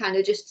often and kind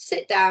of just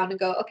sit down and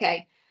go,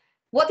 okay,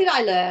 what did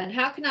I learn?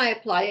 How can I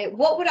apply it?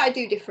 What would I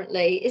do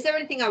differently? Is there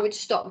anything I would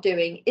stop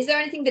doing? Is there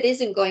anything that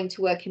isn't going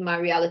to work in my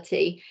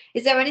reality?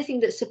 Is there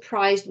anything that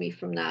surprised me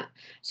from that?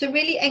 So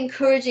really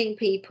encouraging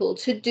people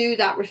to do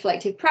that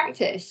reflective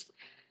practice.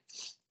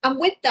 And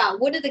with that,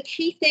 one of the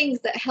key things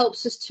that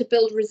helps us to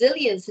build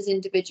resilience as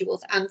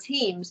individuals and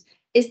teams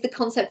is the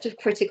concept of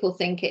critical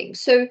thinking.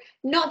 So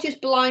not just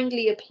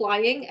blindly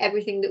applying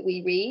everything that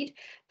we read,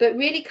 but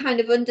really kind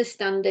of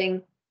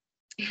understanding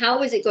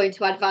how is it going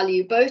to add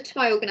value both to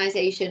my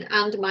organization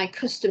and my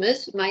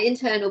customers, my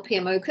internal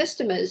PMO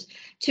customers,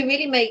 to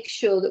really make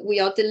sure that we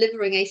are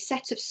delivering a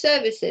set of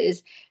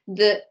services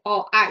that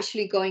are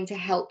actually going to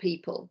help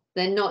people.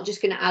 They're not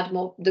just going to add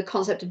more the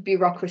concept of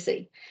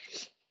bureaucracy.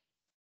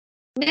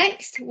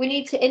 Next, we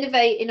need to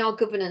innovate in our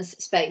governance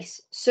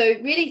space. So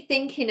really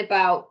thinking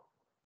about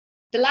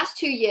the last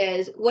 2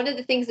 years, one of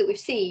the things that we've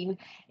seen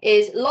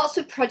is lots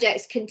of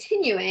projects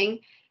continuing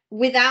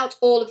without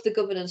all of the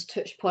governance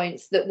touch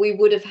points that we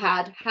would have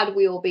had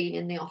we all been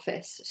in the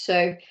office.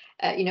 So,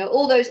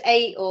 all those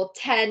 8 or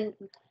 10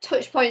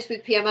 touch points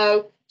with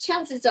PMO,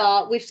 chances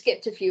are we've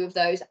skipped a few of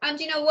those. And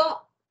you know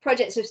what?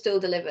 Projects have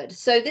still delivered.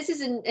 So this is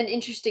an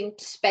interesting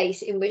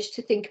space in which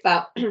to think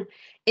about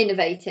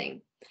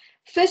innovating.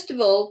 First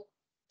of all,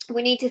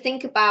 we need to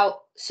think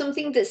about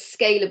something that's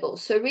scalable.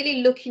 So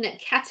really looking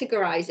at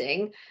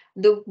categorizing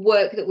the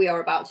work that we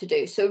are about to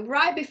do. So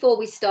right before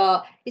we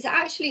start is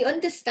actually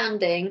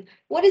understanding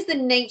what is the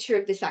nature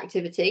of this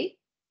activity.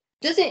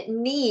 Does it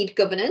need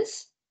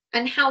governance?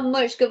 And how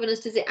much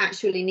governance does it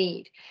actually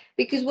need?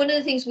 Because one of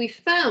the things we've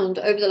found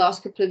over the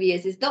last couple of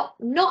years is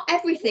not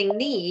everything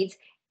needs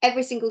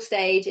every single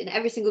stage and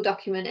every single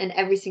document and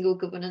every single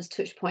governance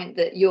touch point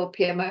that your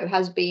PMO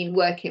has been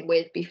working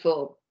with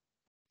before.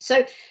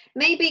 So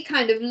maybe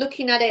kind of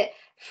looking at it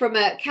from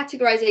a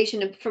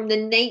categorization of, from the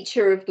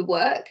nature of the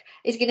work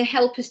is going to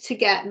help us to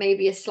get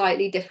maybe a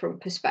slightly different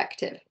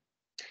perspective.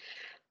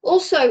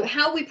 Also,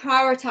 how we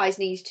prioritize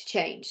needs to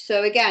change.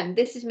 So again,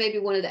 this is maybe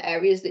one of the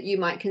areas that you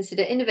might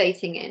consider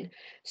innovating in.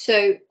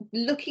 So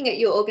looking at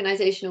your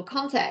organizational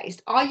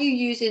context, are you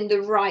using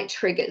the right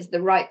triggers,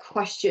 the right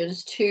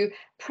questions to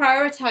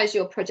prioritize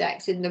your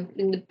projects in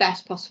the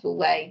best possible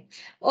way?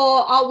 Or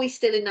are we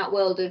still in that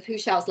world of who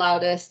shouts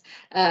loudest,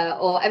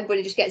 or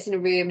everybody just gets in a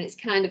room and it's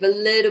kind of a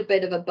little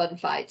bit of a bun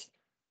fight?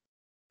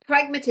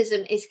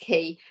 Pragmatism is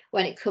key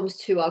when it comes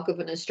to our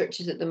governance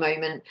structures at the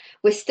moment.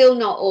 We're still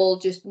not all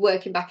just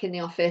working back in the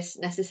office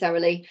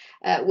necessarily.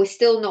 We're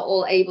still not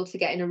all able to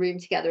get in a room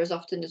together as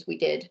often as we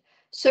did.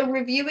 So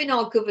reviewing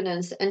our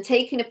governance and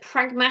taking a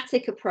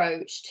pragmatic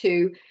approach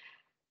to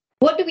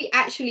what do we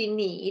actually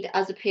need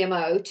as a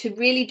PMO to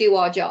really do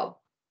our job.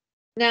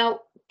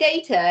 Now,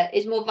 data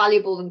is more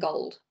valuable than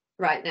gold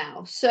right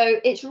now. So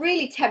it's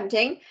really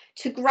tempting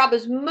to grab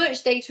as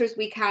much data as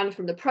we can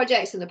from the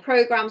projects and the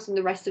programs and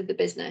the rest of the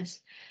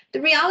business.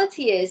 The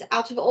reality is,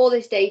 out of all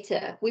this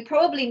data, we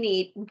probably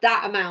need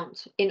that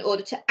amount in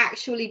order to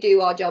actually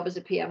do our job as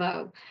a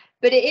PMO.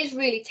 But it is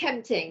really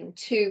tempting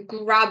to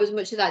grab as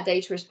much of that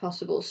data as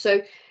possible.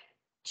 So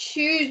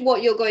choose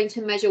what you're going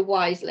to measure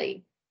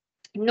wisely.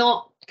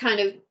 Not kind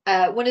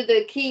of one of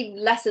the key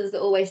lessons that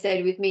always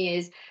stayed with me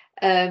is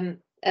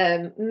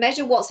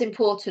measure what's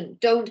important.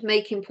 Don't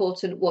make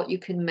important what you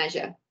can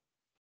measure.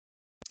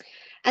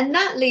 And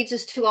that leads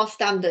us to our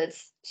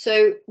standards.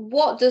 So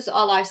what does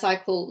our life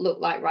cycle look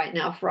like right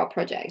now for our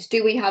projects?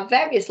 Do we have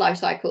various life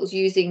cycles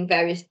using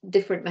various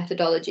different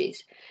methodologies?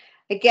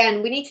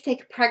 Again, we need to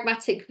take a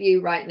pragmatic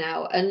view right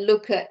now and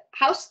look at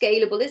how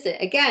scalable is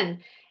it? Again,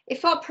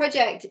 if our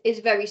project is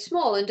very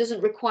small and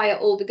doesn't require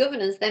all the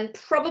governance, then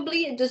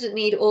probably it doesn't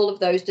need all of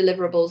those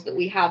deliverables that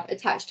we have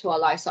attached to our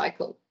life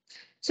cycle.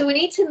 So we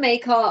need to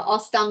make our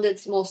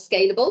standards more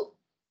scalable.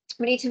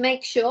 We need to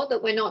make sure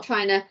that we're not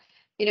trying to,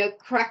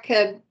 crack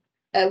a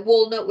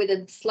walnut with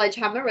a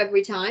sledgehammer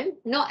every time.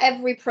 Not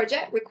every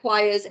project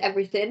requires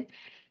everything.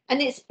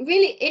 And it's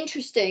really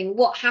interesting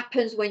what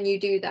happens when you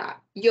do that.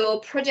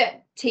 Your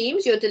project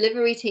teams, your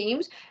delivery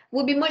teams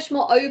will be much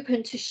more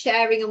open to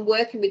sharing and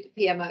working with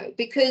the PMO,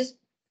 because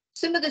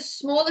some of the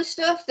smaller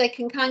stuff they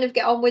can kind of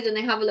get on with and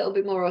they have a little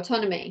bit more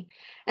autonomy.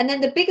 And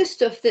then the bigger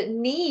stuff that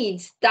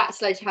needs that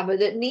sledgehammer,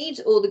 that needs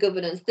all the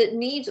governance, that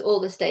needs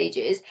all the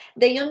stages,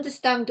 they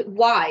understand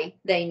why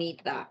they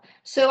need that.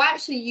 So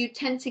actually you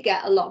tend to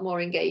get a lot more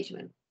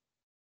engagement.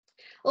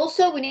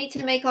 Also, we need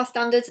to make our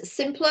standards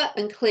simpler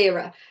and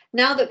clearer.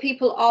 Now that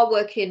people are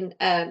working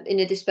in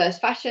a dispersed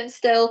fashion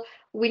still,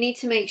 we need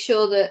to make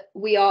sure that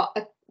we are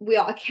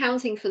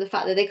accounting for the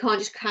fact that they can't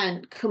just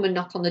come and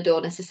knock on the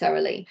door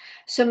necessarily.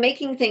 So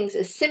making things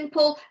as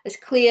simple, as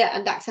clear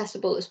and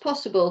accessible as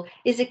possible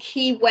is a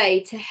key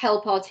way to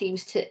help our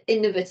teams to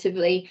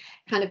innovatively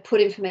kind of put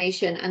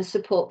information and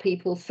support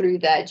people through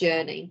their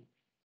journey.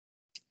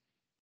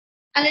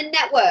 And a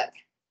network.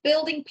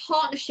 Building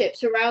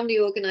partnerships around the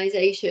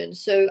organization.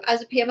 So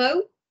as a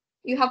PMO,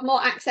 you have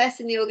more access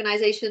in the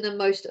organization than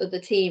most other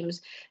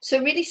teams.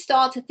 So really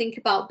start to think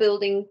about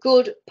building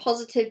good,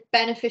 positive,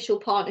 beneficial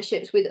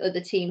partnerships with other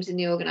teams in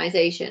the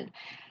organization.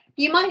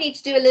 You might need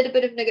to do a little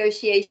bit of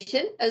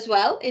negotiation as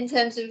well in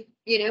terms of,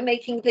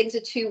 making things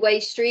a two-way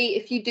street.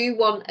 If you do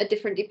want a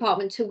different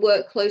department to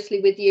work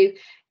closely with you,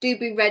 do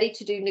be ready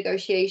to do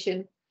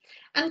negotiation.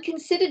 and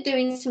consider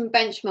doing some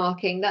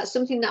benchmarking. That's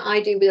something that I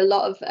do with a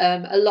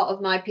lot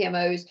of my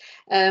PMOs,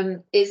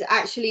 is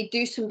actually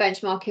do some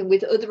benchmarking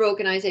with other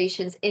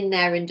organizations in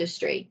their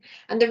industry.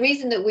 And the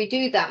reason that we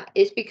do that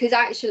is because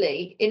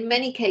actually in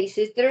many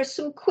cases there are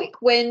some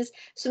quick wins,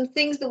 some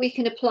things that we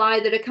can apply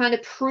that are kind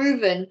of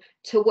proven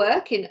to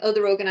work in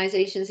other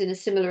organizations in a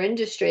similar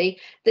industry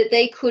that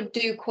they could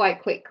do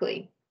quite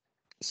quickly.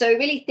 So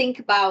really think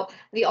about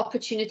the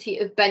opportunity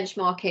of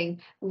benchmarking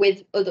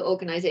with other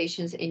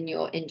organizations in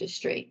your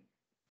industry.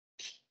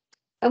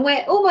 And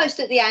we're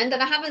almost at the end,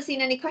 and I haven't seen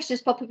any questions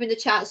pop up in the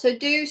chat, so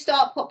do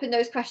start popping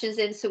those questions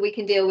in so we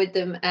can deal with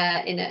them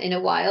in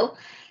a while.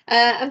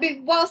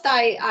 Whilst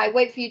I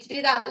wait for you to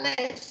do that,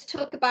 let's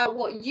talk about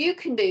what you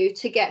can do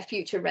to get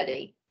future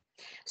ready.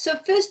 So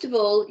first of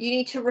all, you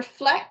need to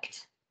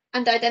reflect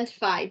and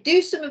identify.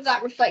 Do some of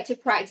that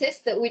reflective practice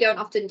that we don't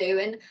often do,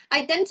 and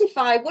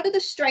identify what are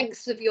the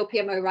strengths of your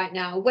PMO right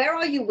now. Where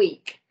are you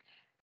weak?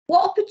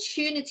 What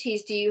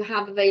opportunities do you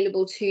have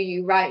available to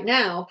you right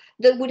now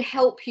that would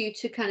help you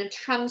to kind of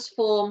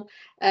transform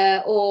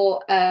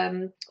or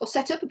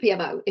set up a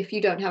PMO if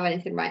you don't have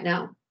anything right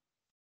now?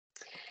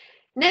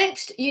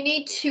 Next, you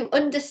need to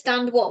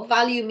understand what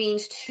value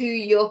means to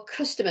your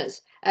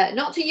customers,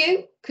 not to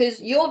you,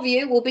 because your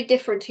view will be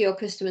different to your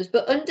customers,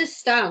 but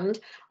understand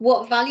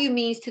what value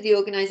means to the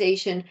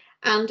organization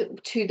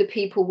and to the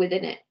people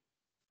within it.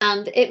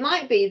 And it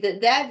might be that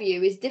their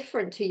view is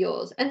different to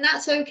yours, and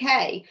that's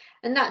okay.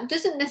 And that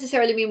doesn't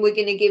necessarily mean we're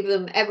going to give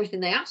them everything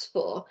they ask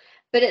for,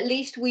 but at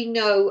least we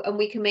know and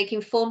we can make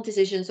informed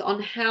decisions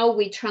on how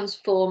we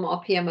transform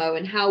our PMO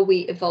and how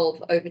we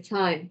evolve over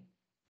time.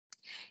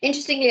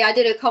 Interestingly, I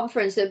did a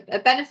conference, a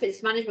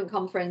benefits management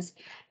conference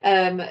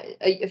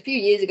a few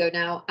years ago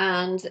now,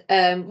 and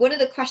one of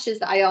the questions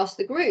that I asked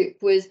the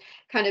group was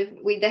kind of,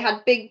 they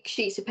had big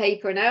sheets of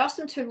paper, and I asked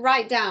them to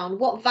write down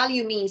what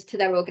value means to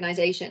their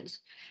organizations.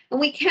 And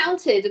we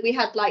counted, we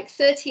had like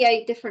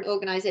 38 different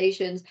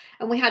organizations,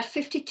 and we had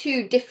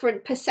 52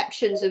 different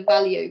perceptions of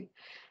value.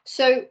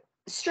 So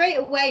straight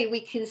away,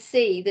 we can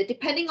see that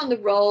depending on the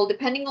role,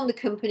 depending on the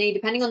company,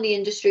 depending on the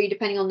industry,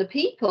 depending on the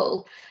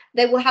people,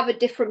 they will have a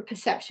different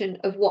perception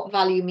of what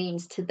value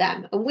means to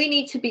them. And we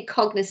need to be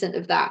cognizant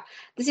of that.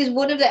 This is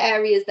one of the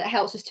areas that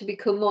helps us to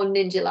become more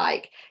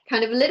ninja-like,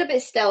 kind of a little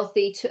bit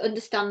stealthy, to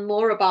understand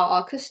more about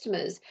our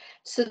customers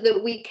so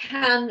that we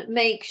can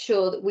make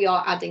sure that we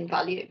are adding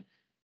value.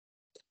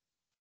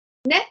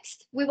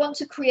 Next, we want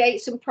to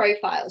create some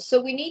profiles.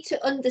 So we need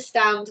to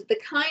understand the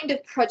kind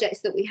of projects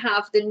that we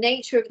have, the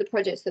nature of the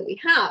projects that we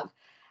have,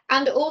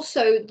 and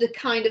also the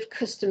kind of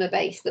customer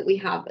base that we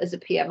have as a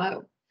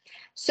PMO.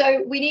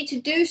 So we need to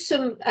do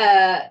some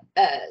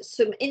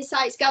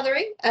insights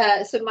gathering,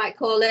 some might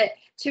call it,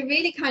 to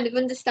really kind of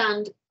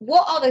understand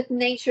what are the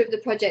nature of the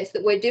projects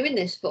that we're doing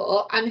this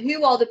for, and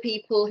who are the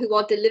people who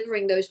are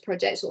delivering those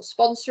projects or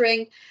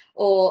sponsoring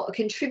or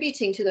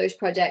contributing to those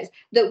projects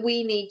that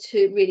we need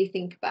to really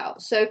think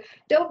about. So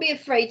don't be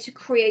afraid to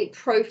create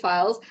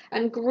profiles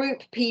and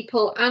group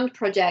people and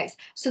projects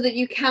so that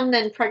you can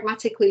then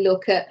pragmatically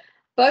look at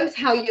both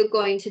how you're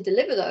going to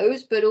deliver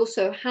those, but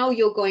also how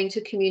you're going to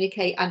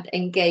communicate and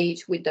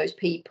engage with those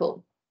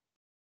people.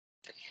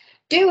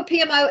 Do a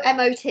PMO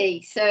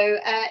MOT. So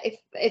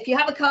if you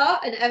have a car,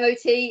 an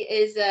MOT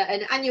is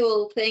an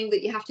annual thing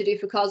that you have to do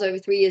for cars over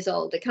 3 years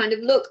old. They kind of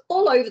look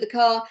all over the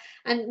car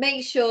and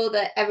make sure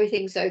that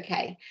everything's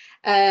okay.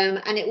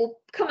 And it will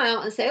come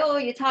out and say, oh,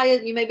 your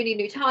tires, you maybe need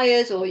new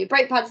tires, or your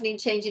brake pads need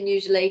changing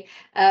usually,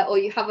 or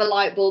you have a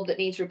light bulb that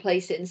needs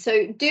replacing.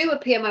 So do a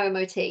PMO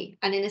MOT.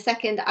 And in a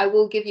second, I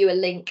will give you a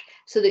link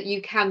so that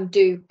you can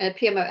do a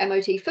PMO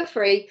MOT for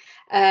free.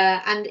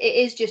 And it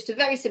is just a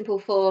very simple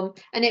form,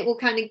 and it will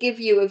kind of give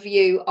you a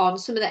view on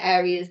some of the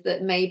areas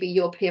that maybe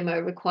your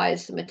PMO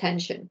requires some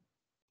attention.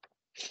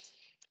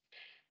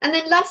 And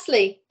then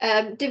lastly,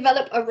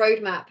 develop a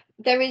roadmap.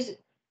 There is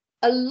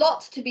a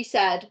lot to be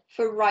said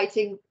for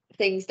writing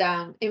things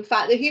down. In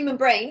fact, the human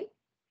brain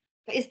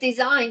is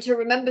designed to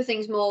remember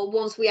things more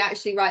once we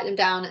actually write them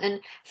down and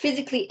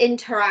physically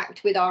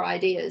interact with our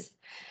ideas.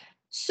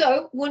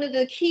 So one of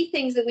the key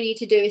things that we need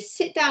to do is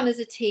sit down as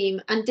a team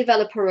and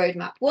develop a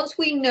roadmap. Once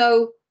we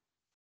know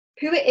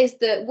who it is,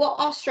 that what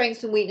our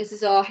strengths and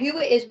weaknesses are, who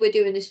it is we're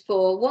doing this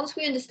for, once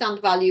we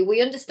understand value,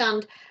 we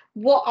understand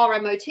what our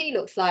MOT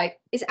looks like,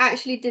 is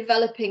actually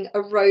developing a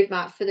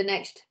roadmap for the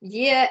next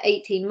year,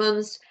 18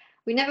 months.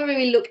 We never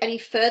really look any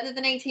further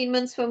than 18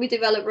 months when we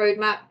develop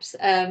roadmaps,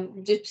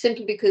 just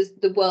simply because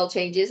the world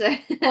changes.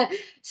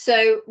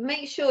 So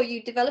make sure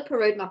you develop a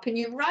roadmap and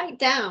you write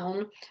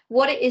down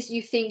what it is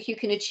you think you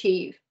can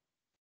achieve.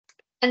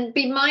 And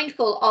be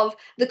mindful of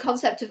the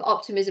concept of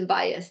optimism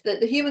bias, that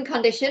the human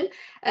condition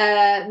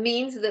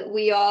means that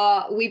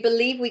we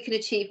believe we can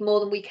achieve more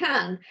than we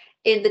can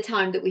in the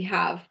time that we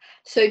have.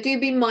 So do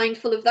be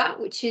mindful of that,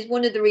 which is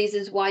one of the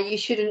reasons why you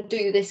shouldn't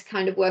do this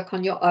kind of work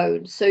on your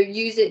own. So do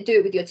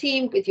it with your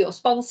team, with your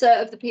sponsor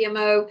of the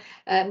PMO,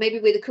 maybe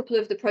with a couple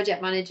of the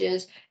project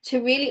managers,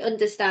 to really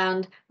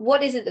understand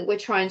what is it that we're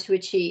trying to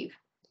achieve.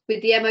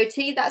 With the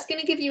MOT, that's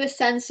going to give you a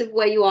sense of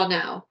where you are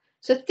now.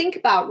 So think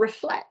about,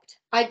 reflect,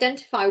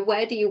 identify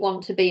where do you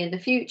want to be in the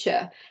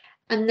future,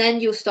 and then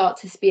you'll start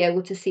to be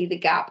able to see the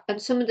gap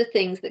and some of the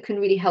things that can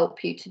really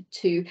help you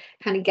to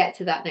kind of get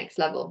to that next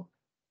level.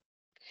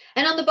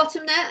 And on the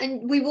bottom there,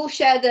 and we will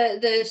share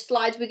the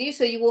slides with you,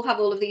 so you will have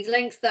all of these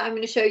links that I'm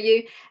going to show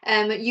you.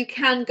 You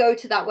can go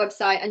to that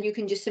website and you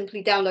can just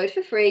simply download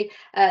for free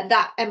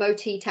that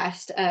MOT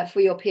test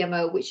for your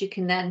PMO, which you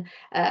can then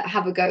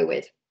have a go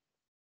with.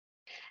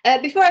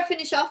 Before I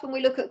finish off and we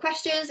look at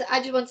questions,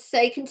 I just want to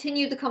say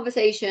continue the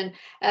conversation,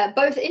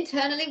 both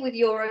internally with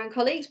your own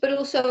colleagues, but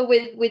also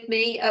with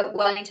me at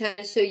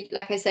Wellington. So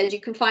like I said, you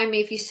can find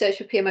me if you search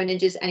for PMO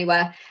Ninjas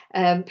anywhere.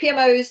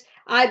 PMOs,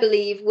 I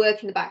believe,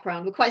 work in the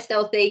background. We're quite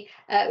stealthy.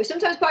 We're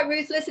sometimes quite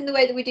ruthless in the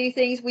way that we do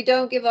things. We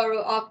don't give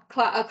our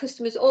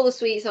customers all the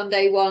sweets on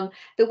day one.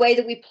 The way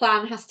that we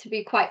plan has to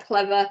be quite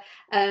clever.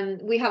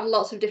 We have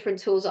lots of different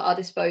tools at our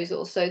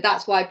disposal. So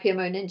that's why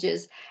PMO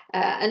Ninjas.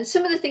 And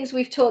some of the things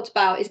we've talked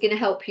about is going to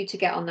help you to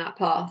get on that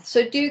path.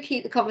 So do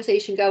keep the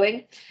conversation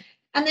going.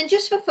 And then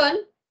just for fun,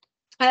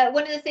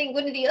 one of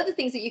the other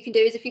things that you can do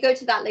is if you go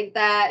to that link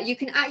there, you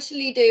can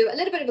actually do a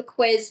little bit of a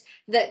quiz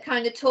that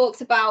kind of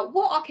talks about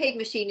what arcade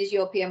machine is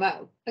your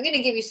PMO. I'm going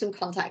to give you some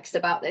context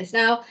about this.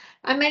 Now,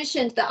 I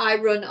mentioned that I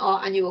run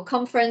our annual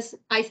conference.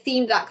 I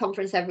theme that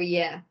conference every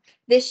year.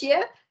 This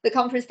year, the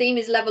conference theme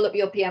is Level Up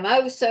Your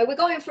PMO. So we're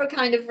going for a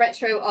kind of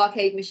retro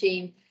arcade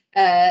machine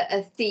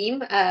a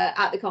theme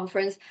at the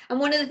conference, and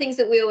one of the things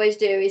that we always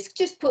do is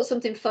just put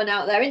something fun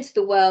out there into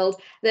the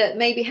world that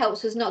maybe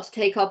helps us not to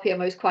take our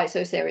PMOs quite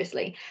so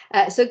seriously.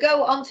 So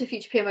go on to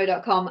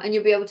futurepmo.com and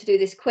you'll be able to do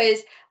this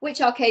quiz,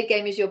 which arcade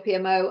game is your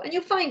PMO, and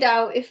you'll find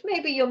out if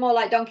maybe you're more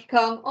like Donkey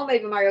Kong or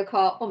maybe Mario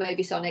Kart or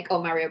maybe Sonic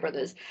or Mario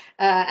Brothers.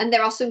 And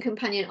there are some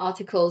companion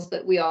articles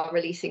that we are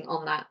releasing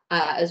on that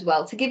as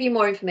well to give you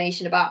more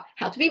information about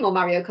how to be more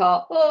Mario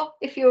Kart, or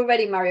if you're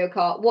already Mario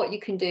Kart, what you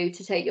can do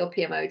to take your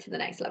PMO to the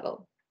next level.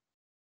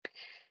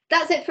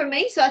 That's it from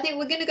me. So I think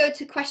we're going to go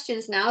to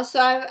questions now. So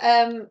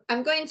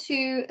I'm going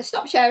to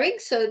stop sharing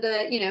so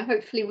that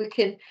hopefully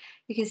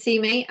you can see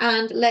me,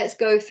 and let's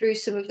go through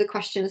some of the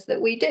questions that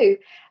we do.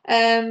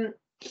 Do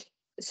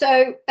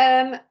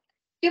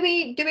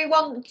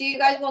you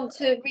guys want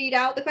to read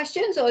out the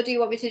questions, or do you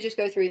want me to just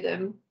go through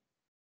them?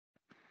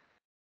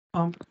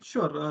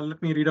 Sure.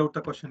 Let me read out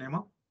the question,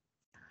 Emma.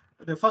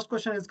 The first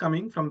question is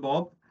coming from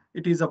Bob.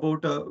 It is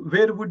about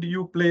where would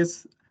you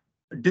place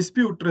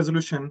dispute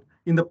resolution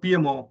in the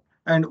PMO,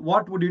 and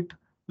what would it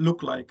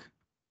look like?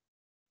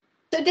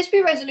 So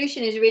dispute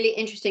resolution is a really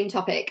interesting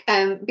topic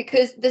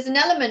because there's an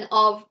element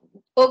of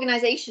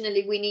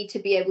organizationally we need to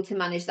be able to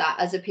manage that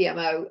as a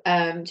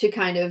PMO to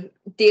kind of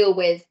deal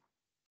with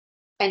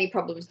any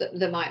problems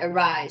that might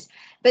arise.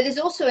 But there's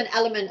also an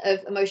element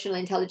of emotional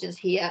intelligence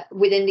here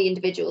within the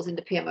individuals in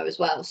the PMO as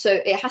well. So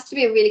it has to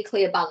be a really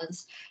clear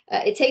balance.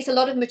 It takes a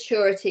lot of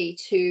maturity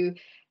to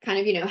kind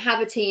of,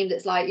 have a team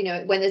that's like,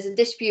 when there's a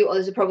dispute or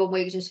there's a problem,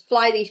 we just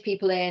fly these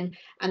people in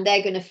and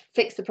they're going to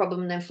fix the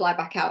problem and then fly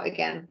back out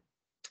again.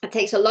 It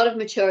takes a lot of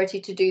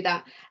maturity to do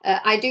that.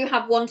 I do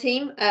have one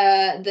team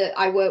that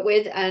I work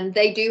with, and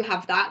they do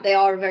have that. They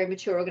are a very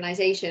mature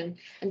organization,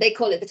 and they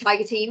call it the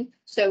Tiger Team.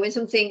 So when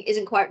something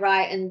isn't quite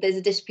right and there's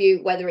a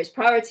dispute, whether it's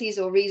priorities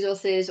or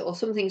resources or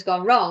something's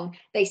gone wrong,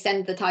 they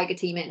send the Tiger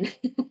Team in,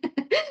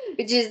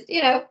 which is,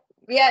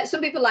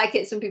 some people like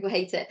it, some people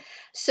hate it.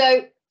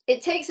 So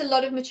it takes a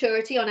lot of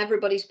maturity on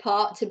everybody's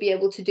part to be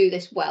able to do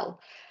this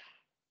well.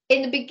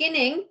 In the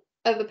beginning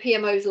of a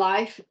PMO's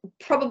life,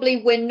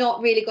 probably we're not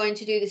really going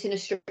to do this in a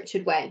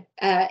structured way.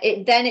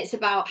 Then it's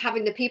about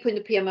having the people in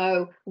the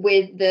PMO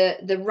with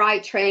the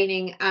right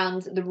training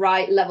and the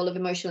right level of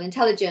emotional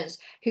intelligence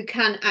who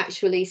can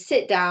actually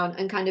sit down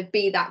and kind of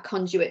be that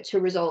conduit to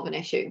resolve an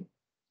issue.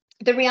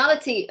 The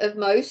reality of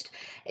most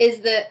is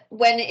that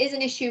when it is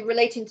an issue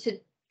relating to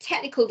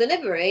technical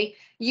delivery,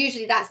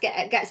 usually that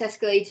gets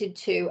escalated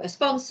to a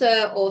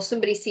sponsor or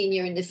somebody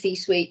senior in the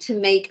C-suite to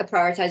make a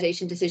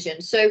prioritization decision.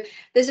 So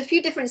there's a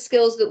few different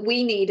skills that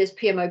we need as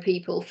PMO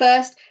people.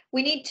 First,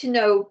 we need to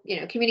know,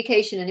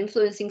 communication and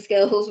influencing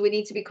skills. We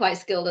need to be quite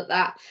skilled at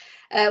that.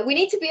 We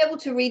need to be able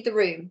to read the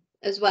room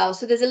as well.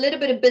 So there's a little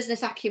bit of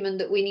business acumen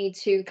that we need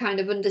to kind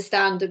of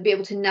understand and be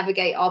able to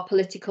navigate our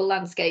political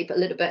landscape a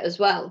little bit as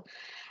well.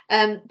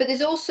 But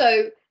there's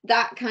also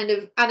that kind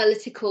of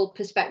analytical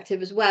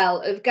perspective as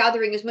well of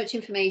gathering as much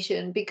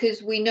information,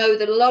 because we know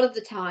that a lot of the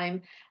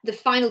time the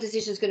final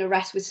decision is going to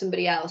rest with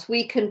somebody else.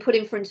 We can put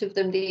in front of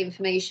them the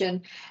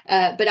information,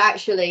 but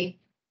actually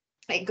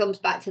it comes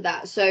back to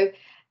that. So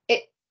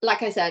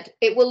like I said,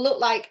 it will look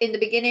like in the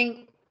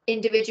beginning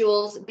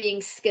individuals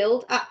being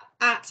skilled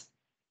at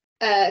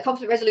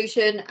conflict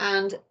resolution,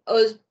 and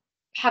us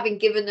having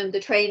given them the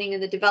training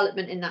and the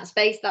development in that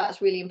space.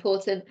 That's really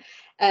important.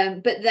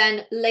 But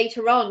then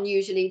later on,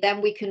 usually,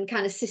 then we can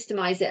kind of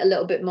systemize it a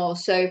little bit more.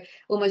 So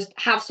almost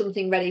have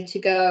something ready to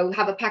go,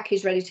 have a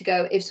package ready to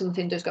go if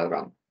something does go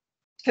wrong.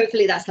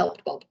 Hopefully that's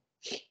helped, Bob.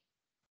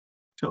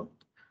 Sure.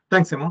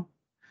 Thanks, Emma.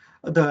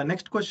 The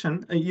next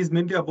question is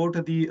mainly about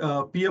the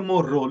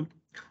PMO role.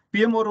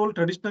 PMO role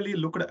traditionally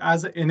looked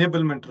as an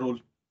enablement role.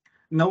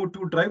 Now,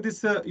 to drive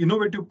this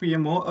innovative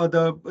PMO,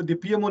 the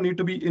PMO need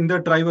to be in the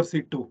driver's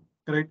seat too,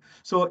 right?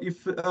 So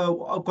if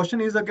a question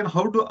is again,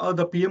 how do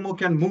the PMO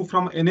can move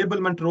from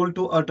enablement role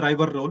to a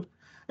driver role?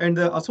 And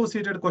the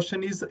associated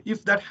question is,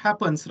 if that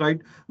happens,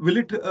 right, will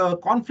it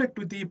conflict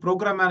with the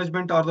program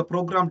management or the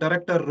program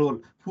director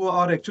role, who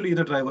are actually in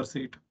the driver's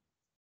seat?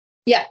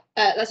 Yeah,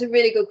 that's a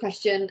really good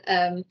question.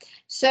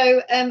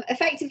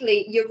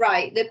 Effectively, you're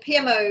right. The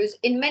PMOs,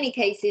 in many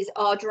cases,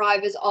 are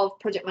drivers of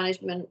project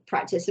management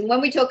practice. And when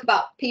we talk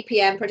about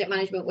PPM, project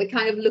management, we're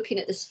kind of looking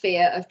at the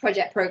sphere of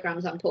project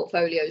programs and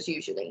portfolios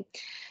usually.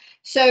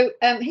 So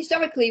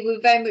historically,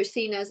 we're very much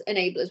seen as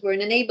enablers. We're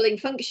an enabling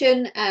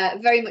function,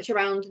 very much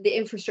around the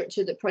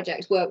infrastructure that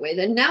projects work with.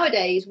 And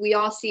nowadays, we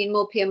are seeing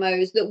more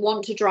PMOs that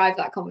want to drive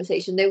that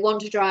conversation. They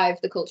want to drive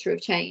the culture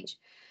of change.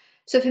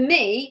 So for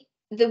me,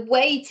 the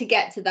way to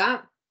get to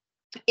that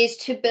is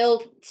to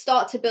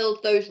start to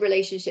build those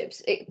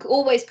relationships. It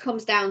always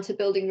comes down to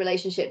building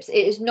relationships.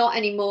 It is not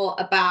anymore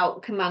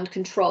about command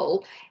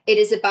control. It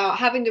is about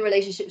having the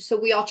relationships so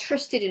we are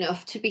trusted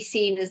enough to be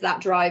seen as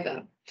that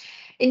driver.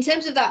 In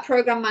terms of that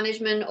program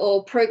management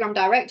or program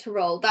director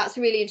role, that's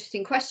a really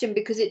interesting question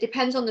because it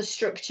depends on the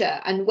structure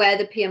and where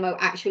the PMO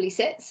actually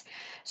sits.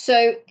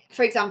 So,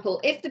 for example,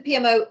 if the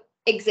PMO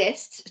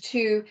exists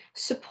to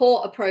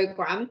support a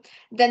program,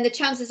 then the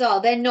chances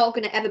are they're not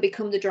going to ever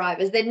become the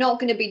drivers. They're not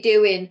going to be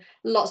doing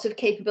lots of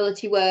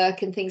capability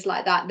work and things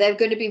like that. They're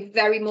going to be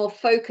very more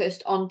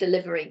focused on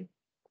delivering.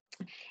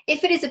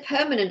 If it is a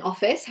permanent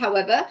office,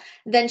 however,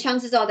 then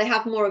chances are they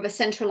have more of a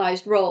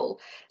centralized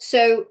role.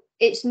 So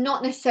it's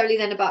not necessarily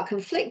then about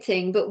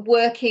conflicting, but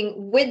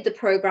working with the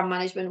program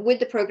management, with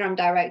the program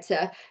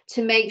director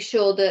to make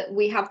sure that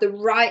we have the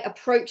right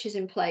approaches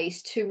in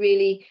place to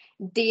really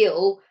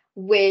deal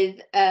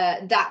with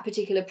that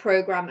particular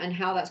program and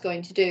how that's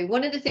going to do.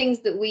 One of the things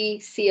that we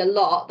see a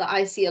lot, that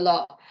I see a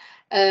lot,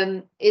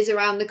 is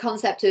around the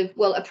concept of,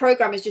 well, a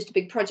program is just a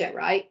big project,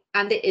 right?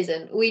 And it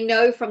isn't. We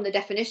know from the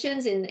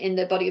definitions in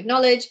the body of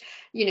knowledge,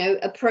 you know,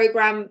 a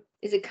program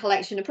is a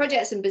collection of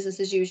projects and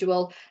business as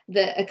usual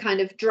that are kind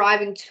of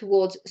driving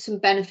towards some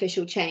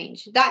beneficial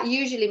change. That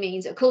usually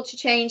means a culture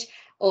change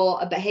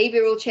or a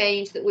behavioral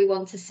change that we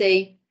want to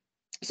see.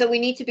 So we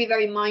need to be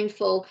very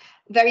mindful,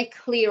 very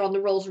clear on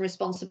the roles and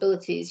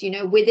responsibilities, you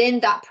know,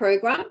 within that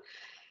program.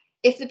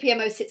 If the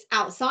PMO sits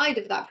outside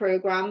of that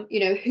program, you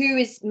know, who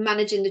is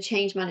managing the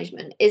change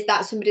management? Is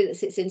that somebody that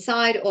sits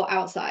inside or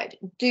outside?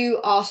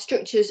 Do our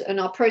structures and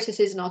our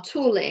processes and our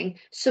tooling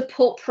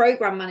support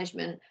program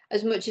management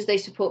as much as they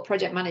support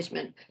project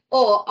management?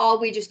 Or are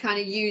we just kind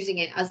of using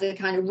it as a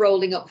kind of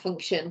rolling up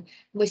function?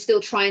 We're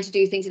still trying to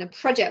do things in a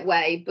project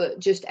way, but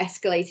just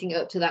escalating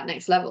up to that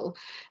next level.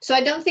 So I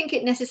don't think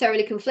it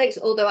necessarily conflicts,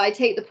 although I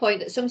take the point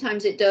that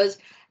sometimes it does.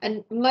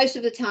 And most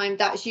of the time,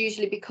 that's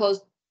usually because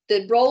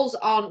the roles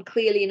aren't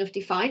clearly enough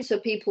defined, so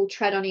people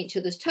tread on each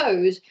other's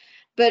toes,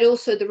 but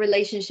also the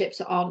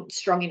relationships aren't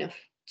strong enough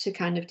to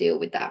kind of deal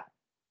with that.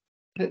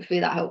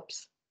 Hopefully that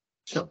helps.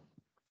 Sure.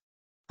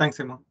 Thanks,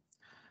 Emma.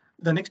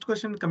 The next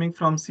question coming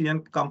from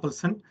CN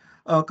Compulson.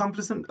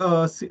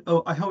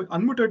 I have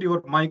unmuted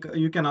your mic.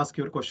 You can ask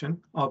your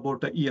question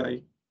about the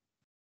EI.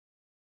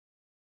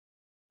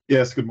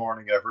 Yes, good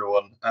morning,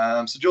 everyone.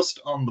 So just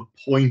on the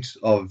point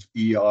of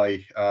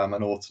EI, I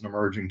know it's an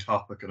emerging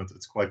topic and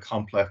it's quite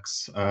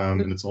complex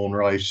in its own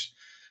right.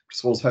 I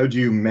suppose, how do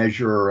you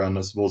measure and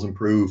I suppose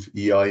improve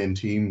EI in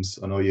teams?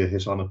 I know you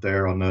hit on it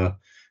there on a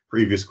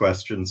previous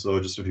question, so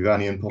just if you have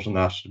any input on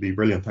that, it'd be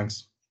brilliant.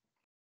 Thanks.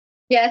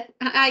 Yeah,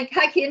 hi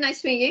Kian,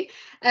 nice to meet you.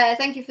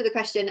 Thank you for the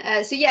question.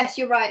 So yes,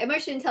 you're right.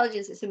 Emotional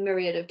intelligence is a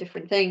myriad of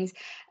different things,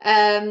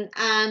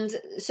 and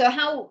so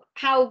how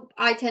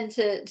I tend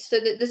to, so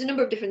there's a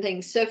number of different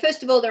things. So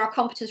first of all, there are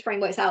competence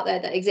frameworks out there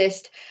that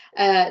exist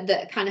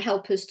that kind of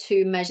help us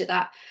to measure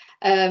that.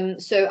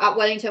 So at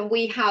Wellington,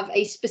 we have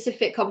a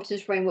specific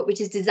competence framework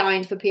which is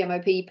designed for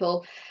PMO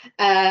people,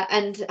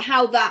 and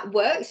how that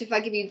works, if I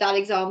give you that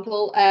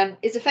example,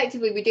 is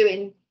effectively we do it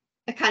in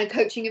a kind of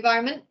coaching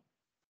environment.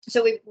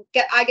 So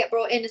I get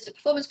brought in as a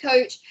performance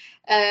coach,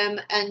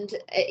 and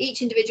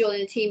each individual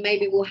in a team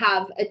maybe will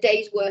have a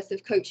day's worth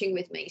of coaching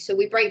with me. So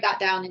we break that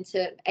down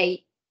into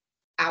 8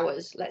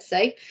 hours, let's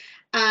say.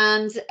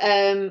 And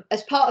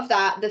as part of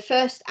that, the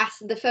first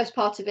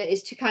part of it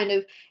is to kind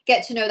of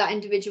get to know that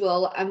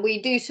individual, and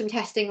we do some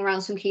testing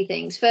around some key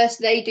things. First,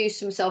 they do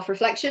some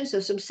self-reflection, so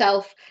some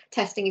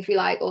self-testing, if you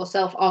like, or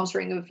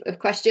self-answering of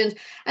questions.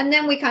 And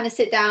then we kind of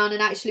sit down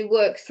and actually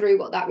work through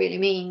what that really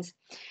means.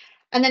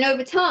 And then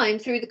over time,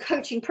 through the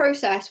coaching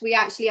process, we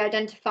actually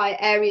identify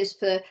areas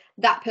for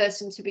that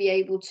person to be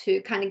able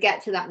to kind of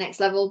get to that next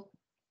level.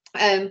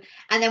 And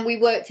then we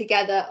work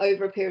together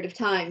over a period of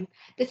time.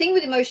 The thing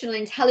with emotional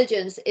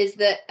intelligence is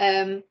that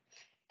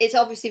it's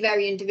obviously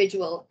very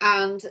individual,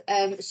 and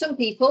some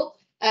people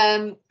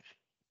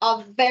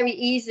are very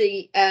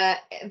easily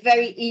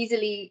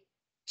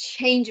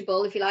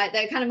changeable, if you like.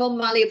 They're kind of more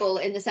malleable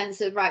in the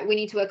sense of, right, we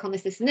need to work on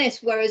this, this and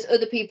this, whereas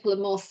other people are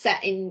more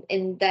set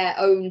in their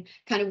own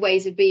kind of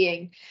ways of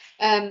being.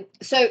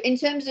 So in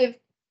terms of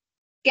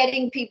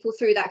getting people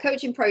through that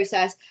coaching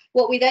process,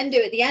 what we then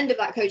do at the end of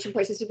that coaching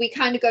process is we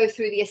kind of go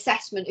through the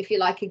assessment, if you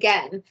like,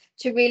 again,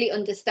 to really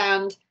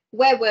understand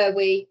where were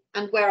we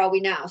and where are we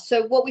now.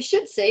 So what we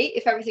should see,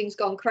 if everything's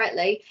gone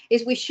correctly,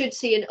 is we should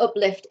see an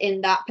uplift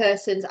in that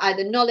person's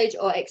either knowledge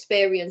or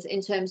experience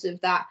in terms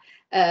of that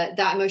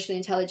emotional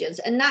intelligence.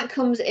 And that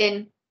comes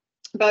in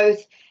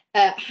both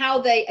how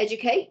they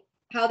educate,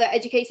 how they're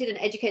educated and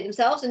educate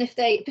themselves. And if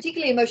they,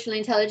 particularly emotional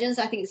intelligence,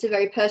 I think it's a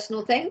very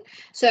personal thing.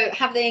 So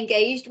have they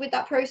engaged with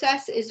that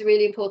process is a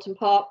really important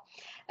part.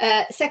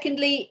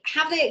 Secondly,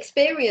 have they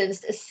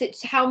experienced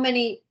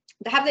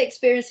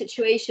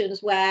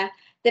situations where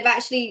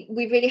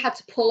we've really had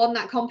to pull on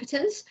that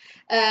competence,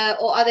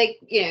 or are they,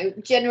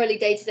 generally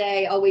day to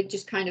day, are we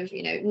just kind of,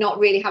 not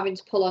really having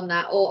to pull on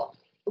that? Or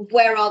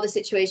where are the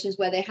situations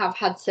where they have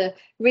had to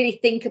really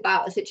think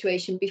about a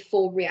situation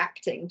before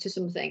reacting to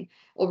something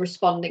or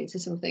responding to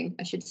something,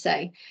 I should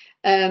say.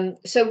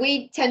 So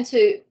we tend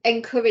to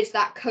encourage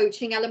that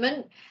coaching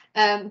element,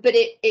 but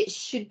it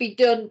should be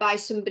done by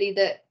somebody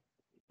that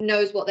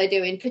knows what they're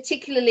doing,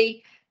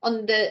 particularly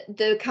on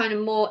the kind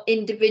of more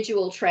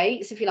individual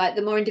traits, if you like,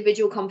 the more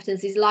individual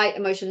competencies like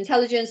emotional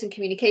intelligence and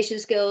communication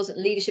skills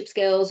and leadership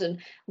skills and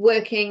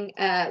working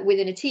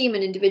within a team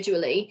and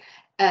individually.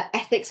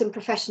 Ethics and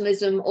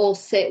professionalism all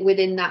sit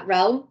within that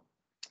realm.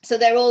 So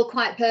they're all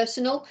quite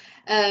personal.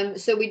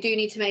 So we do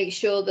need to make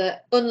sure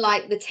that,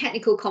 unlike the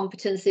technical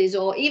competencies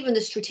or even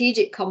the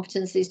strategic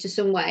competencies to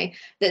some way,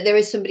 that there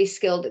is somebody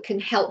skilled that can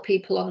help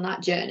people on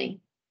that journey.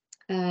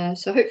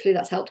 So hopefully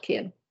that's helped,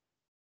 Kian.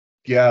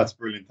 Yeah, it's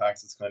brilliant.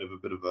 Thanks. It's kind of a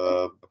bit of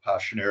a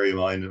passion area of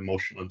mine,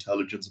 emotional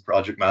intelligence and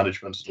project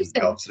management. And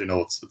we obviously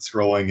know it's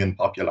growing in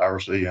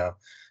popularity. Yeah,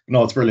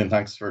 no, it's brilliant.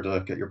 Thanks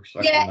to get your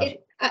perspective on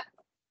that.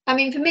 I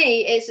mean, for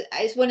me,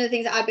 it's one of the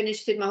things that I've been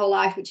interested in my whole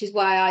life, which is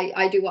why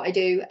I do what I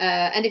do.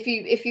 And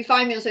if you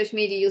find me on social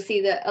media, you'll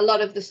see that a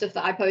lot of the stuff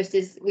that I post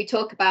is we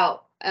talk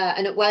about,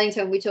 and at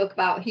Wellington we talk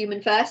about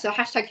human first, so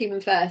hashtag human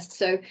first.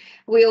 So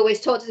we always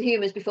talk to the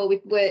humans before we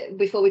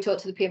talk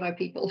to the PMO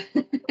people.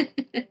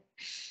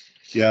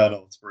 Yeah,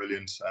 no, it's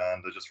brilliant.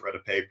 And I just read a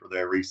paper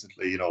there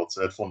recently, it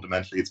said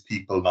fundamentally it's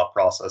people, not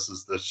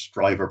processes, that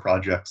drive our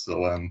projects.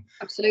 So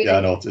absolutely.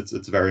 Yeah, no,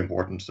 it's very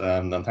important.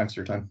 And thanks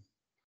for your time.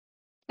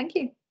 Thank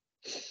you.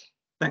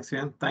 Thanks,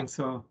 Ian. Thanks,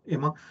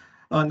 Emma.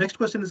 Next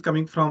question is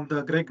coming from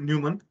the Greg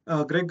Newman.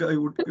 Greg,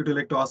 would you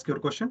like to ask your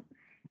question?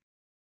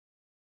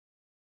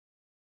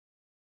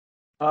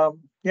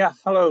 Yeah,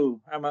 hello,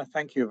 Emma.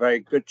 Thank you. Very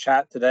good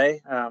chat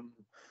today.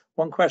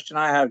 One question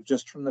I have,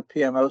 just from the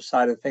PMO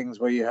side of things,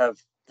 where you have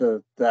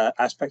the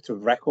aspect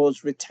of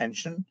records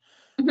retention.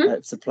 Mm-hmm.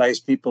 It's a place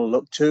people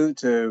look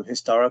to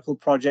historical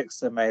projects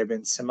that may have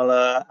been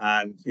similar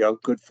and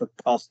good for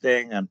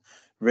costing and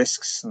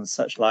risks and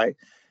such like.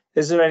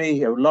 Is there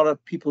a lot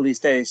of people these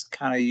days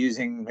kind of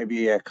using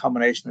maybe a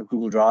combination of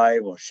Google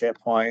Drive or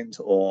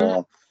SharePoint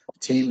or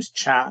Teams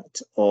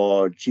chat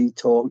or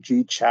Gtalk,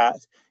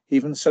 Gchat,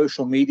 even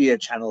social media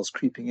channels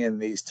creeping in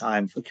these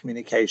times for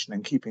communication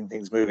and keeping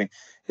things moving?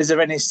 Is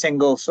there any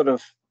single sort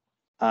of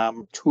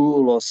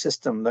tool or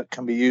system that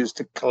can be used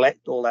to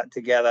collect all that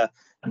together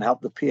and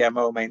help the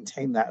PMO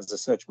maintain that as a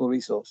searchable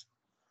resource?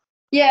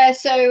 Yeah,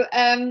 so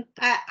I'm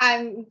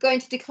going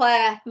to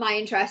declare my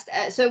interest.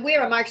 So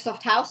we're a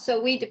Microsoft house, so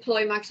we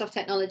deploy Microsoft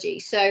technology.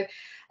 So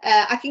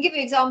I can give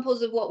you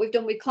examples of what we've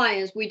done with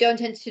clients. We don't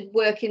tend to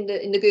work in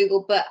the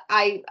Google, but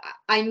I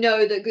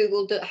know that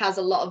Google has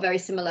a lot of very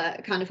similar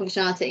kind of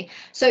functionality.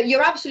 So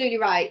you're absolutely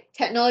right.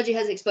 Technology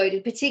has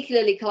exploded,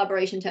 particularly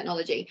collaboration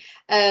technology.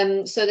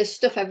 So there's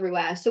stuff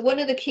everywhere. So one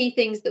of the key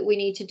things that we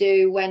need to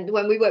do when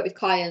we work with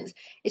clients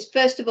is,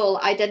 first of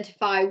all,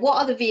 identify what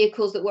are the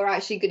vehicles that we're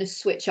actually going to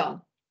switch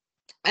on.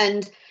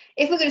 And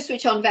if we're going to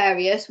switch on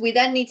various, we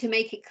then need to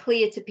make it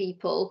clear to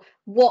people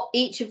what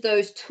each of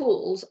those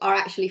tools are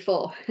actually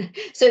for.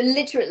 So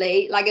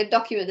literally, like a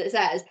document that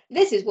says,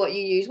 this is what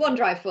you use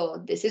OneDrive for,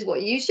 this is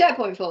what you use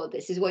SharePoint for,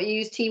 this is what you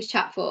use Teams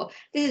chat for,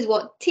 this is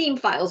what team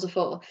files are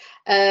for.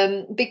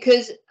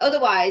 Because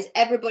otherwise,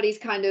 everybody's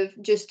kind of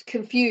just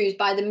confused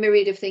by the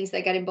myriad of things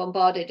they're getting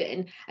bombarded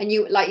in. And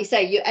you, like you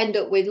say, you end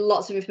up with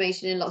lots of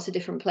information in lots of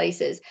different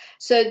places.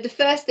 So the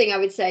first thing I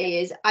would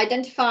say is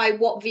identify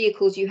what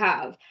vehicles you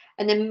have,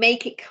 and then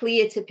make it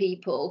clear to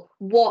people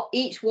what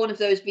each one of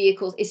those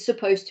vehicles is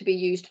supposed to be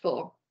used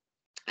for.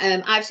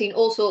 I've seen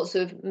all sorts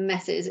of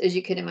messes, as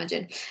you can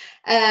imagine.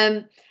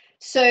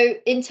 So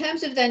in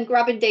terms of then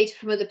grabbing data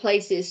from other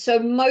places, so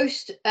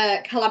most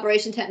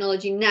collaboration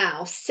technology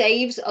now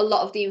saves a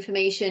lot of the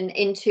information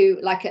into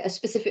like a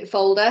specific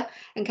folder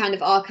and kind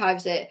of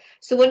archives it.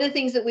 So one of the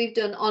things that we've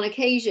done on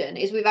occasion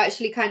is we've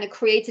actually kind of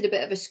created a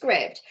bit of a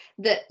script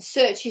that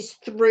searches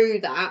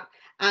through that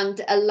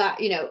and allow,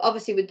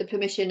 obviously with the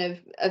permission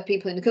of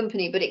people in the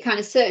company, but it kind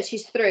of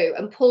searches through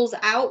and pulls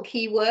out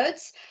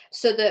keywords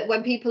so that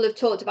when people have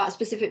talked about a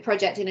specific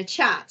project in a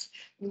chat,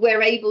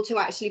 we're able to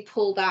actually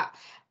pull that.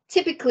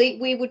 Typically,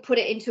 we would put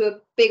it into a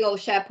big old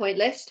SharePoint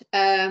list.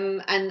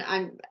 And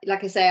I'm,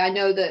 like I say, I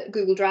know that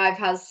Google Drive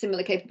has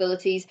similar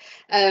capabilities.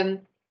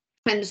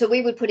 And so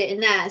we would put it in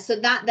there. So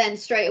that then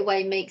straight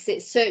away makes it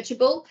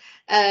searchable.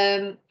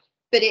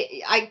 But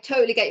I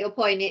totally get your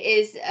point. It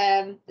is,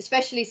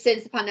 especially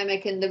since the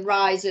pandemic and the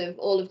rise of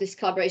all of this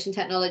collaboration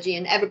technology,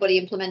 and everybody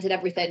implemented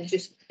everything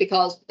just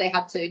because they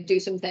had to do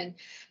something.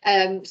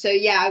 So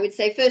yeah, I would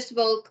say, first of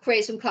all,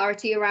 create some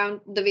clarity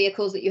around the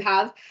vehicles that you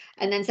have.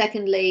 And then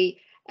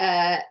secondly,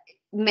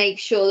 make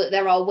sure that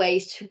there are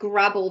ways to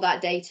grab all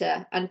that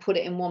data and put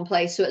it in one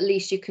place, so at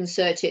least you can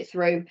search it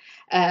through.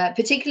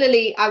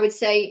 Particularly, I would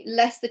say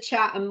less the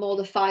chat and more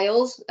the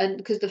files, and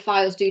because the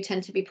files do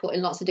tend to be put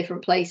in lots of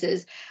different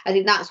places. I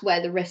think that's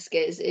where the risk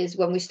is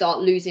when we start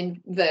losing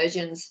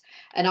versions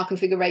and our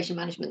configuration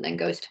management then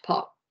goes to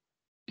pot.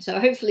 So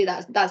hopefully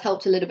that's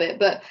helped a little bit.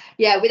 But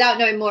yeah, without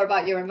knowing more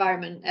about your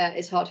environment,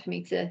 it's hard for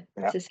me to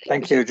say.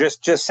 Thank you.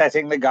 Just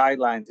setting the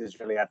guidelines is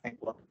really, I think,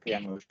 what the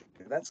PMO should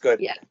do. That's good.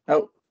 Yeah.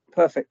 No,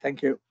 perfect.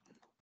 Thank you.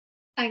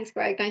 Thanks,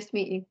 Greg. Nice to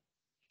meet you.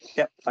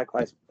 Yep,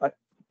 likewise. Bye.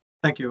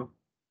 Thank you.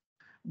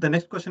 The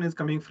next question is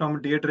coming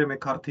from Deirdre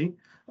McCarthy.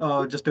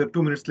 Just 2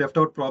 minutes left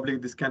out. Probably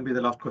this can be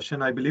the last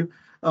question, I believe.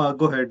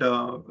 Go ahead,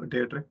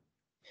 Deirdre.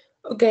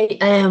 Okay,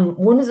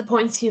 one of the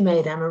points you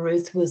made, Emma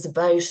Ruth, was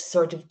about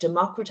sort of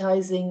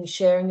democratizing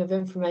sharing of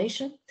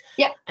information.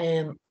 Yeah.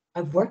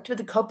 I've worked with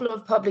a couple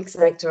of public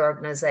sector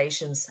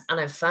organizations, and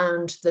I've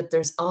found that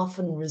there's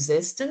often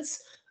resistance.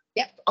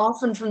 Yep.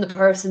 Often from the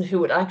person who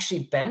would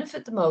actually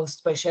benefit the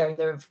most by sharing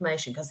their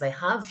information, because they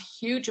have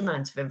huge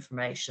amounts of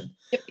information.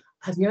 Yep.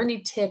 Have you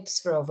any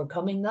tips for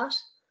overcoming that?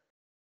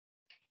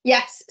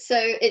 Yes, so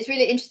it's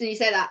really interesting you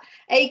say that.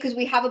 Because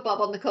we have a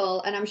Bob on the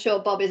call, and I'm sure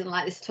Bob isn't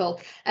like this at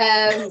all.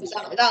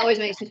 That always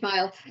makes me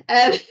smile.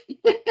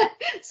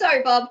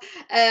 Sorry, Bob.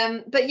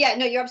 But yeah,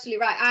 no, you're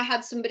absolutely right. I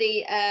had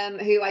somebody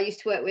who I used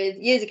to work with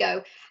years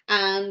ago,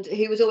 and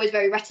who was always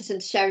very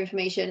reticent to share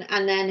information.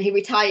 And then he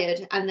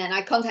retired, and then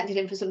I contacted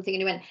him for something,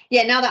 and he went,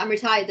 "Yeah, now that I'm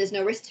retired, there's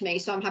no risk to me,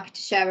 so I'm happy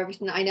to share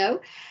everything that I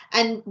know."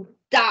 And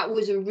that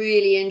was a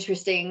really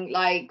interesting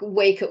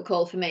wake up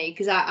call for me,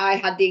 because I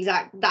had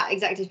that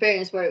exact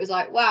experience where it was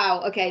like,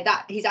 wow, okay,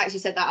 that he's actually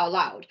said that out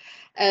loud.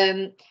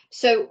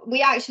 So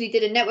we actually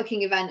did a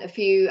networking event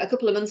a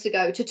couple of months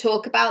ago to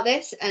talk about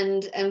this,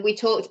 and we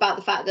talked about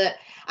the fact that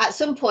at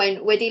some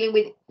point we're dealing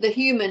with the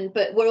human,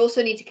 but we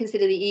also need to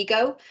consider the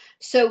ego.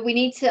 So we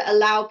need to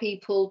allow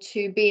people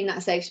to be in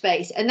that safe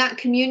space, and that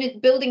community,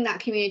 building that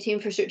community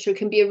infrastructure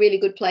can be a really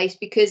good place,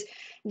 because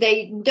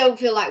they don't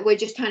feel like we're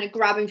just trying to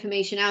grab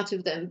information out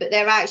of them, but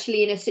they're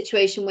actually in a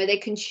situation where they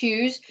can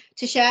choose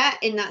to share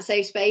in that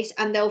safe space,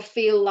 and they'll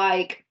feel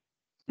like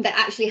they're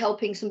actually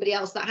helping somebody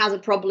else that has a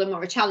problem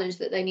or a challenge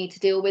that they need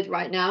to deal with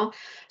right now.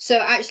 So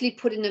actually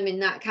putting them in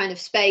that kind of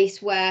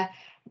space where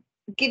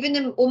giving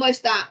them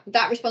almost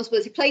that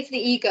responsibility, play to the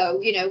ego,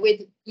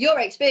 with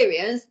your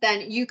experience,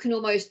 then you can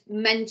almost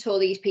mentor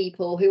these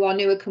people who are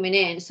newer coming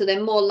in, so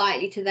they're more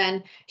likely to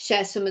then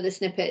share some of the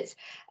snippets.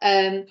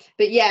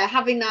 But yeah,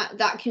 having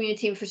that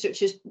community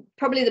infrastructure is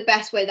probably the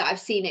best way that I've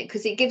seen it,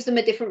 because it gives them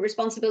a different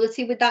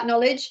responsibility with that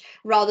knowledge,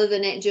 rather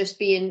than it just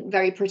being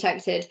very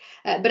protected.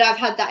 But I've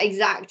had that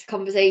exact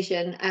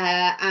conversation,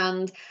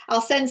 and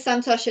I'll send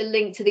Santosh a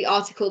link to the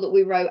article that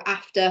we wrote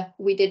after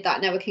we did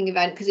that networking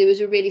event, because it was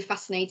a really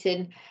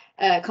fascinating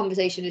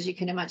conversation, as you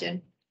can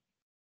imagine.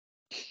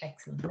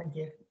 Excellent, thank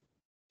you.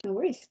 No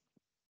worries.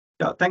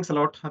 Yeah, thanks a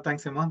lot.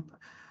 Thanks, Emma.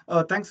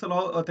 Thanks a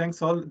lot.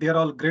 Thanks all. They are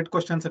all great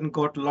questions and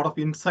got a lot of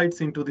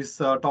insights into this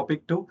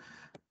topic too.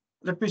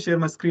 Let me share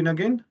my screen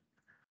again.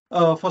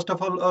 First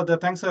of all,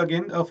 thanks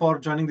again for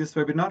joining this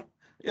webinar.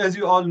 As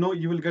you all know,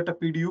 you will get a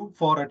PDU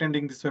for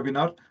attending this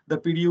webinar. The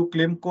PDU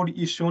claim code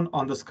is shown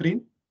on the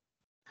screen.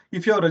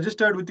 If you are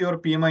registered with your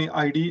PMI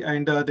ID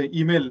and the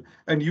email,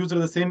 and use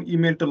the same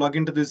email to log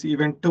into this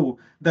event too,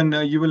 then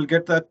you will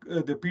get the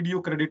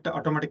PDU credit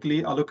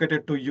automatically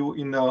allocated to you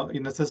in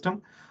the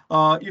system.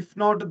 If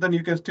not, then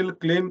you can still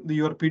claim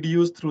your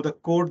PDUs through the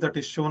code that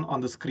is shown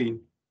on the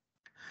screen.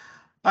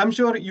 I'm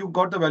sure you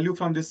got the value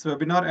from this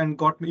webinar and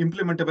got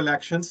implementable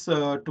actions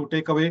to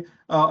take away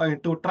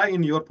and to try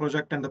in your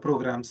project and the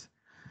programs.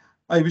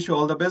 I wish you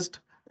all the best,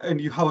 and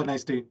you have a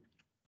nice day.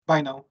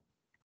 Bye now.